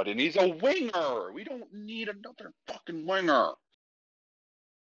god. And he's a winger. We don't need another fucking winger.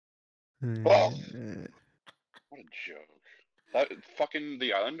 Oh. What a joke. That fucking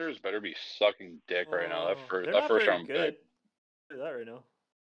the Islanders better be sucking dick right now. That They're that not first very round good. pick. Look at that right now.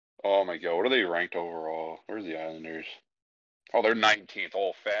 Oh my god, what are they ranked overall? Where's the Islanders? Oh, they're 19th.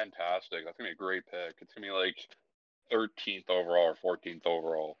 Oh, fantastic. That's gonna be a great pick. It's gonna be like 13th overall or 14th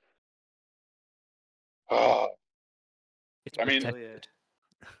overall. Ah, It's I mean- protected.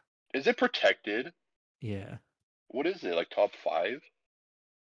 is it protected? Yeah. What is it? Like top 5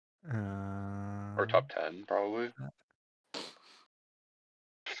 Uh, or top 10 probably?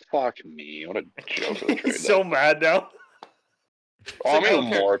 Fuck me. What a joke of a trade. He's so mad now. Oh, I'm It's like, even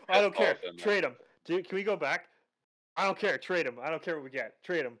more I don't pissed care. off than that. Trade him. Dude, can we go back? I don't care. Trade him. I don't care what we get.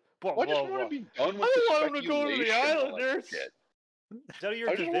 Trade him. Blah, I just blah, want blah. to be done with I the don't want him to go to the speculation and all that Islanders. shit. He's out of your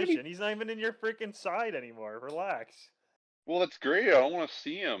I just wanna be- division. He's not even in your freaking side anymore. Relax. Well, that's great. I don't want to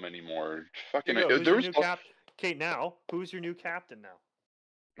see him anymore. Fucking, Here you go. Who's there your was new Okay, now, who's your new captain now?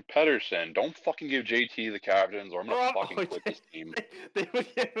 Pedersen. Don't fucking give JT the captains, or I'm gonna Oh, fucking quit this team. They would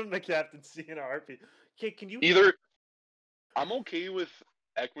give him the captaincy in a heartbeat. Okay, can you... Either I'm okay with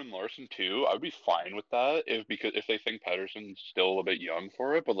Ekman Larson too. I would be fine with that if they think Pedersen's still a bit young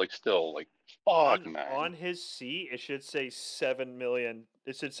for it, but like still like fuck man. on his C, it should say 7 million.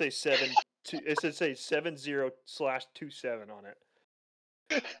 It should say 7. It should say 70/27 on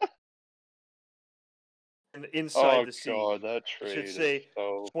it. And inside Oh the C, god, that it trade should is say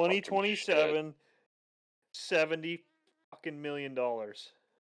so fucking shit. 2027, $70 fucking million.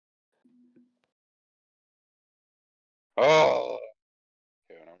 Oh,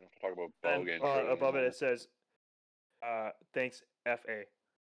 talk about Bo And getting traded. above it, it says, "Thanks, FA."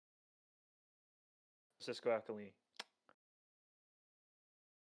 Cisco Aquilini.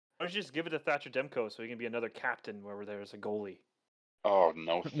 Why don't you just give it to Thatcher Demko so he can be another captain where there's a goalie? Oh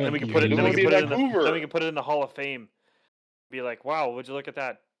no! When Then we can you put it. He Then doesn't we want can to be put in it in the. Then Vancouver. we can put it in the Hall of Fame. Be like, wow, would you look at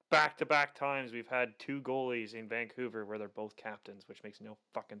that? Back-to-back times we've had 2 goalies in Vancouver where they're both captains, which makes no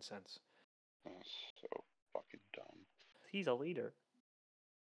fucking sense. That's so fucking dumb. He's a leader.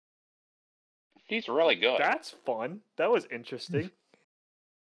 He's really good. That's fun. That was interesting.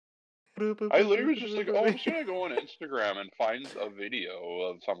 I literally was just like, oh, I'm just gonna go on Instagram and find a video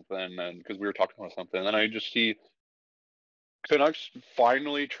of something, and because we were talking about something, and then I just see Canucks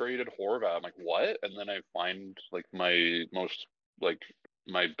finally traded Horvat. I'm like, what? And then I find like my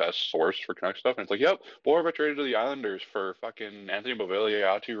best source for Canucks stuff, and it's like, yep, Horvat traded to the Islanders for fucking Anthony Beauvillier,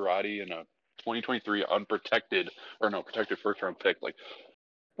 Atu Radi, and a 2023 protected first round pick. Like,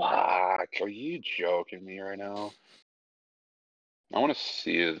 fuck, are you joking me right now? I want to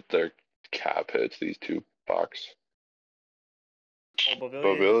see their cap hits, these 2 bucks.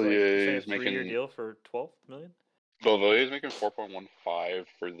 Beauvillier is is like, 3-year making deal for $12 million. Beauvillier is making 4.15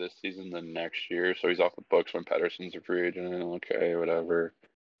 for this season, the next year, so he's off the books when Pettersson's a free agent. Okay, whatever.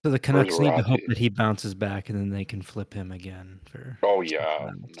 So the Canucks need to hope Rati? that he bounces back, and then they can flip him again for. Oh yeah,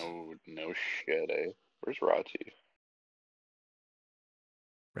 something else. no shit, eh? Where's Rati?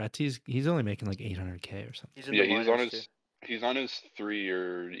 He's only making like 800K or something. He's in Yeah, the minors he's on his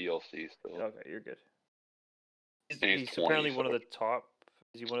 3-year ELC still. too. Okay, you're good. And He's apparently one of the top.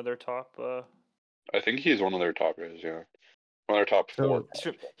 Is he one of their top? I think he's one of their top guys. Yeah, one of their top 4.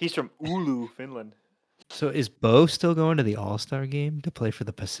 He's from Oulu, Finland. So is Bo still going to the All-Star game to play for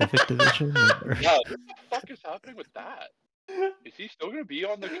the Pacific Division? Yeah, what the fuck is happening with that? Is he still gonna be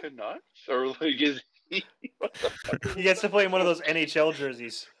on the Canucks, or like is he? What the fuck? He gets to play in one of those NHL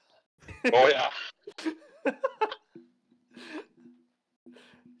jerseys. Oh yeah.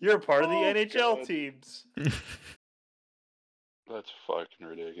 You're a part of the Oh, NHL God. teams. That's fucking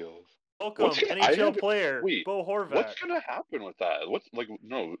ridiculous. Welcome, NHL player, wait, Bo Horvat. What's gonna happen with that? What's like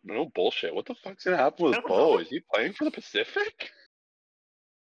no bullshit. What the fuck's gonna happen with I don't Bo? know. Is he playing for the Pacific?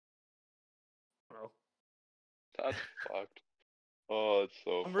 Bro. That's fucked. Oh, it's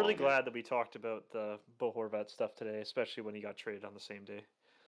so I'm really funny. glad that we talked about the Bo Horvat stuff today, especially when he got traded on the same day.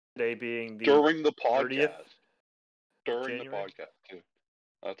 Today being the during the 30th podcast. During the January? podcast too.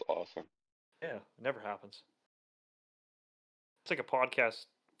 That's awesome. Yeah, it never happens. It's like a podcast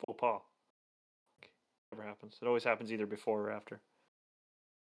faux pas. Never happens. It always happens either before or after.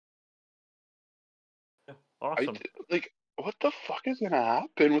 Yeah, awesome. What the fuck is gonna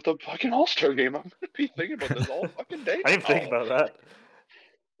happen with the fucking All-Star game? I'm gonna be thinking about this all fucking day. I didn't think about that.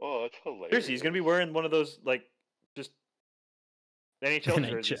 Oh, that's hilarious. Seriously, he's gonna be wearing one of those like just NHL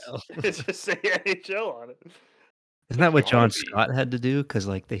jerseys. It's just say NHL on it. Isn't that what John Scott had to do? Because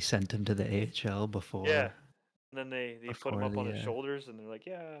like they sent him to the AHL before. Yeah, and then they put him up on his the, shoulders, and they're like,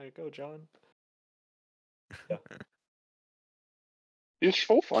 "Yeah, go, John." Yeah. It's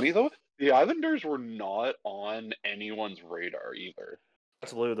so funny though. The Islanders were not on anyone's radar either.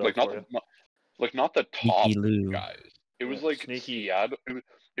 That's Lou though. Like not the top guys. It was like sneaky. Seattle.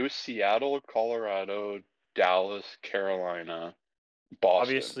 It was Seattle, Colorado, Dallas, Carolina,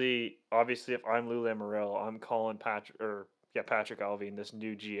 Boston. Obviously, if I'm Lou Lamoriello, I'm calling Patrick Alvin, this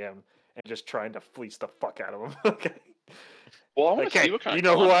new GM, and just trying to fleece the fuck out of him. Okay. Well, I want to see what kind of. You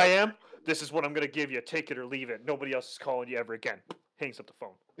know who I am? This is what I'm gonna give you. Take it or leave it. Nobody else is calling you ever again. Hangs up the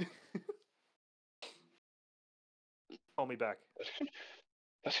phone. Call me back.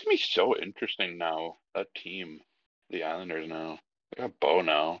 That's gonna be so interesting now. That team, the Islanders now. They got Bo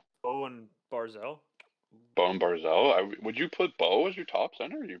now. Bo and Barzell. Bo and Barzell. Would you put Bo as your top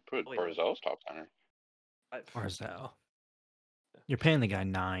center, or you put Barzell as top center? Barzell. You're paying the guy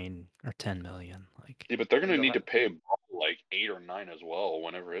 $9 or $10 million. Yeah, but they're gonna need to pay like 8 or 9 as well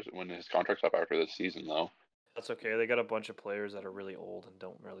when his contract's up after this season, though. That's okay. They got a bunch of players that are really old and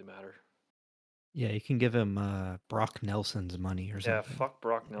don't really matter. Yeah, you can give him Brock Nelson's money or something. Yeah, fuck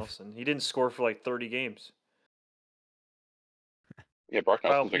Brock Nelson. He didn't score for like 30 games. Yeah, Brock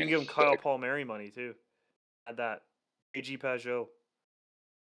Nelson. You can give him Kyle Palmieri money too. Add that. AG Pajot.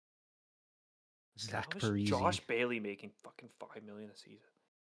 Zach Parise. Josh Bailey making fucking $5 million a season.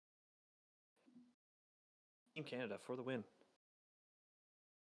 Team Canada for the win.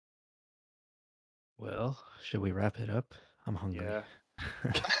 Well, should we wrap it up? I'm hungry. Yeah.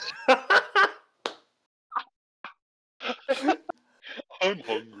 I'm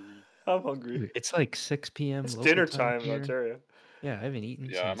hungry. I'm hungry. It's like 6 p.m. It's dinner time in Ontario. Yeah, I haven't eaten.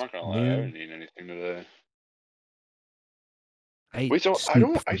 Yeah, I'm not gonna lie. I haven't eaten anything today. Wait, so I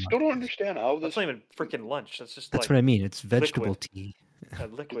soup for still don't lunches. understand how That's this. not even freaking lunch. That's just That's like what I mean. It's vegetable liquid. tea. A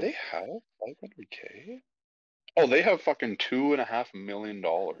Do liquid. they have 500K? Oh, they have fucking $2.5 million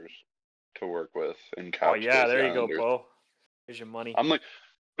to work with in cap Oh yeah, space. there the you go, Islanders. Bo. Here's your money. I'm like,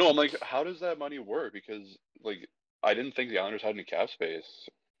 no, I'm like, how does that money work? Because like, I didn't think the Islanders had any cap space,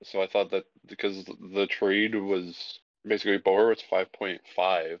 so I thought that because the trade was basically Bohorowicz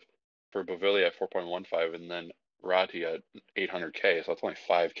 5.5 for Bavillia at 4.15, and then Ratti at 800K, so it's only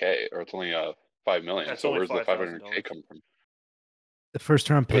 5K, or it's only 5 million. That's So only where's the $5,000. 500K come from? The first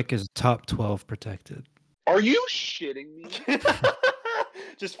round But- pick is top 12 protected. Are you shitting me?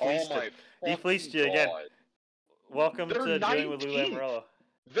 Just Oh fleeced my it. He fleeced you fucking again. God. Welcome They're to dealing with Lou 19th. Lamoriello.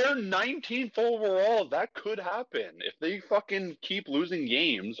 They're 19th overall. That could happen. If they fucking keep losing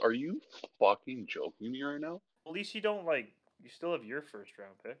games, are you fucking joking me right now? At least you don't like. You still have your first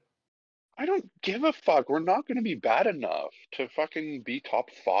round pick. I don't give a fuck. We're not going to be bad enough to fucking be top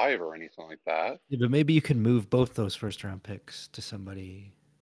 5 or anything like that. Yeah, but maybe you can move both those first round picks to somebody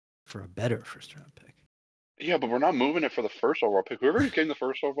for a better first round pick. Yeah, but we're not moving it for the first overall pick. Whoever's getting the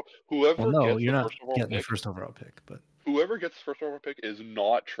first overall, whoever Well, no, gets you're the not first overall getting the pick, first overall pick, but whoever gets the first overall pick is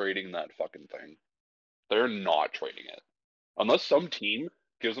not trading that fucking thing. They're not trading it. Unless some team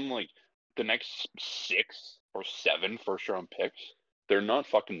gives them like the next 6 or 7 first round picks, they're not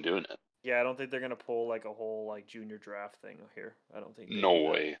fucking doing it. Yeah, I don't think they're gonna pull like a whole like junior draft thing here. I don't think. No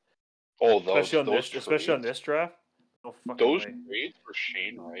way. Oh, Especially on those especially on trades. this draft. No fucking Those way. trades for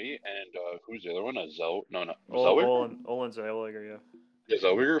Shane Wright and who's the other one? No, Oh, Zellweger? Olin Zellweger, yeah. Yeah,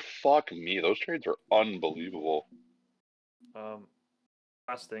 Zellweger. Fuck me. Those trades are unbelievable.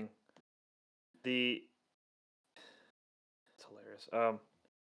 Last thing. It's hilarious.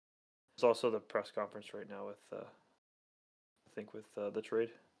 There's also the press conference right now with I think with the trade.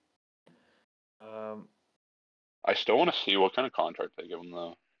 I still want to see what kind of contract they give him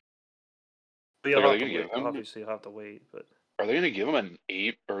though. But you'll Like, are have they to gonna wait. give him? Obviously, you'll have to wait, but Are they gonna give him an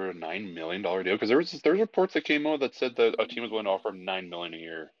 $8 or $9 million deal? Because there's reports that came out that said that a team was going to offer him $9 million a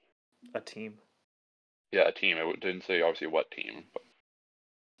year. a team. Yeah, a team. It didn't say obviously what team. But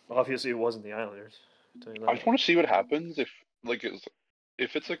Obviously, it wasn't the Islanders. I'll tell you I that. just want to see what happens if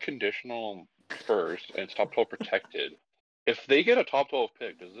it's a conditional first and it's top 12 protected. If they get a top 12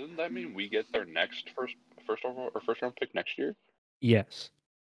 pick, doesn't that mean we get their next first overall or first round pick next year? yes.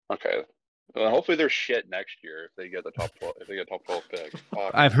 Okay. Well, hopefully they're shit next year if they get the top 12. If they get top 12 pick.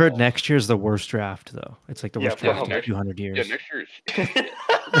 Fucking I've heard hell. next year's the worst draft though. It's like the worst Yeah, draft in next- 200 years. Yeah, next year is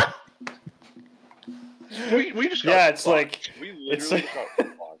shit. we just got Yeah, it's fucked. like- we it's literally like- just got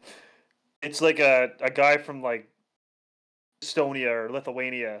fucked. It's like a guy from like Estonia or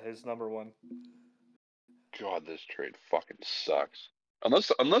Lithuania is number one. God, this trade fucking sucks.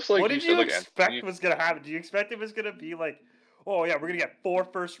 Unless like What you did said, you like expect Anthony, was gonna happen? Do you expect it was gonna be like, oh yeah, we're gonna get 4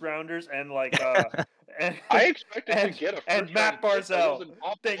 first rounders and like and I expected and- to get a and first Matt round pick that Barzal. wasn't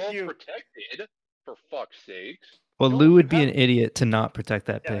top Thank 12 you. protected. For fuck's sakes. Well, No, Lou you would be an have- idiot to not protect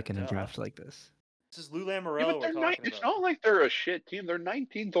that Yeah, pick in a duh. draft like this. This is Lou Yeah, Lamoriello but we're they're talking it's about. not like they're a shit team. They're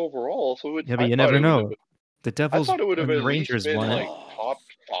 19th overall, so Yeah, but I you thought never it would know. have- The I Devils thought it would have and at the Rangers least been won like it top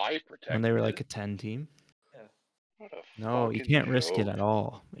 5 protected. when they were like a 10 team. What a No, you fucking can't risk it joke. at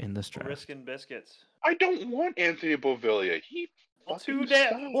all in this We're draft. risking biscuits. I don't want Anthony Beauvillier. He Well,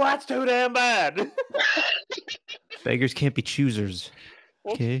 fucking well, that's too damn bad. Beggars can't be choosers.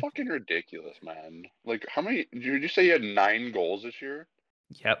 Well, Okay. it's fucking ridiculous, man. Like, how many? Did you say he had 9 goals this year?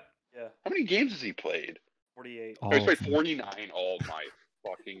 Yep. Yeah, How many games has he played? 48. Oh, he's All played of them. 49. Oh my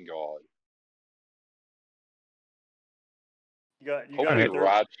fucking god. You got Hopefully, a third,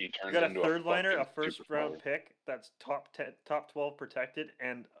 Ratti you turns got a into third liner, a fucking first round superstar. pick that's top 10, top 12 protected,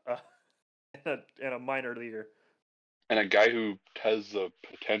 and and a minor leaguer. And a guy who has the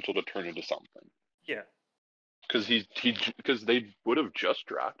potential to turn into something. Yeah, Because they would have just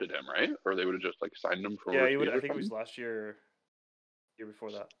drafted him, right? Or they would have just like signed him for yeah. He overseas would. or I think it was something? last year, year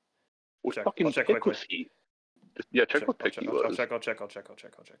before that. What check. fucking I'll check pick quickly. was he? Yeah, check what pick he was. I'll check. Okay.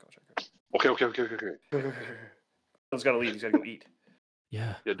 Dylan's got to leave. He's got to go eat.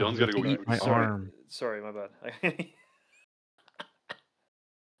 Yeah. Yeah, Dylan's I gotta have go to eat. eat my Sorry. arm. Sorry, my bad.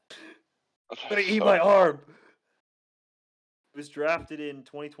 Okay, Gonna eat my arm. He was drafted in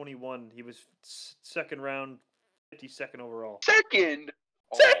 2021. He was second round, 52nd overall. Second.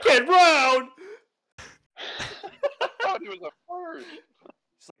 Second round. I thought he was a first.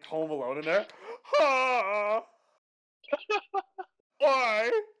 It's like Home Alone in there. Ah.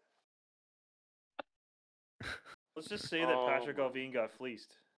 Why? Let's just say that Patrick Oh. Allvin got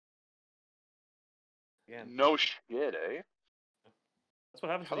fleeced. Again, No shit, eh? that's what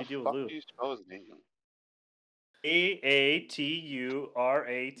happens How when the you deal fuck with Lou. do you spell his name? Aaturaty.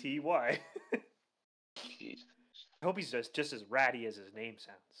 Jeez. I hope he's just as ratty as his name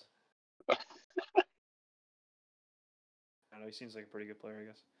sounds. I don't know, he seems like a pretty good player, I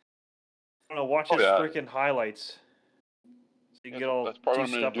guess. I don't know, watch his freaking highlights. So you can get all that's probably what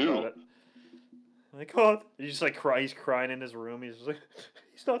I'm juiced gonna up do. about it. Like, oh, he's just like he's crying in his room. He's just like,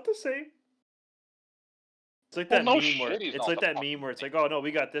 he's not the same. It's like that meme where it's like, oh no,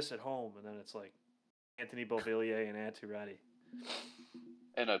 we got this at home, and then it's like Anthony Beauvillier and Anturati.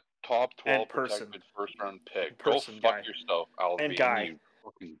 And a top 12 protected first round pick. Go fuck yourself, Alvin, you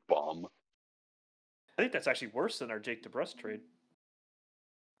fucking bum. I think that's actually worse than our Jake DeBrusk trade.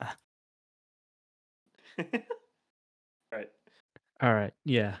 Right. All right.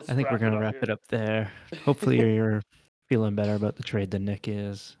 Yeah, I think we're going to wrap it up there. Hopefully you're feeling better about the trade than Nick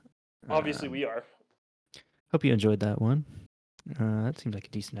is. Obviously we are. Hope you enjoyed that one. That seems like a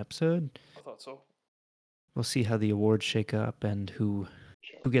decent episode. I thought so. We'll see how the awards shake up and who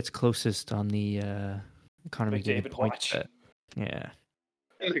gets closest on the Connor McDavid point bet. Yeah.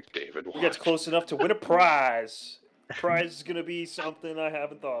 McDavid watch. Who gets close enough to win a prize. The prize is going to be something I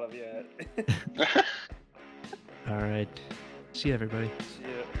haven't thought of yet. All right. See you, everybody. See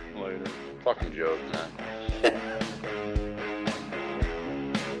ya. Later. Fucking joke, man.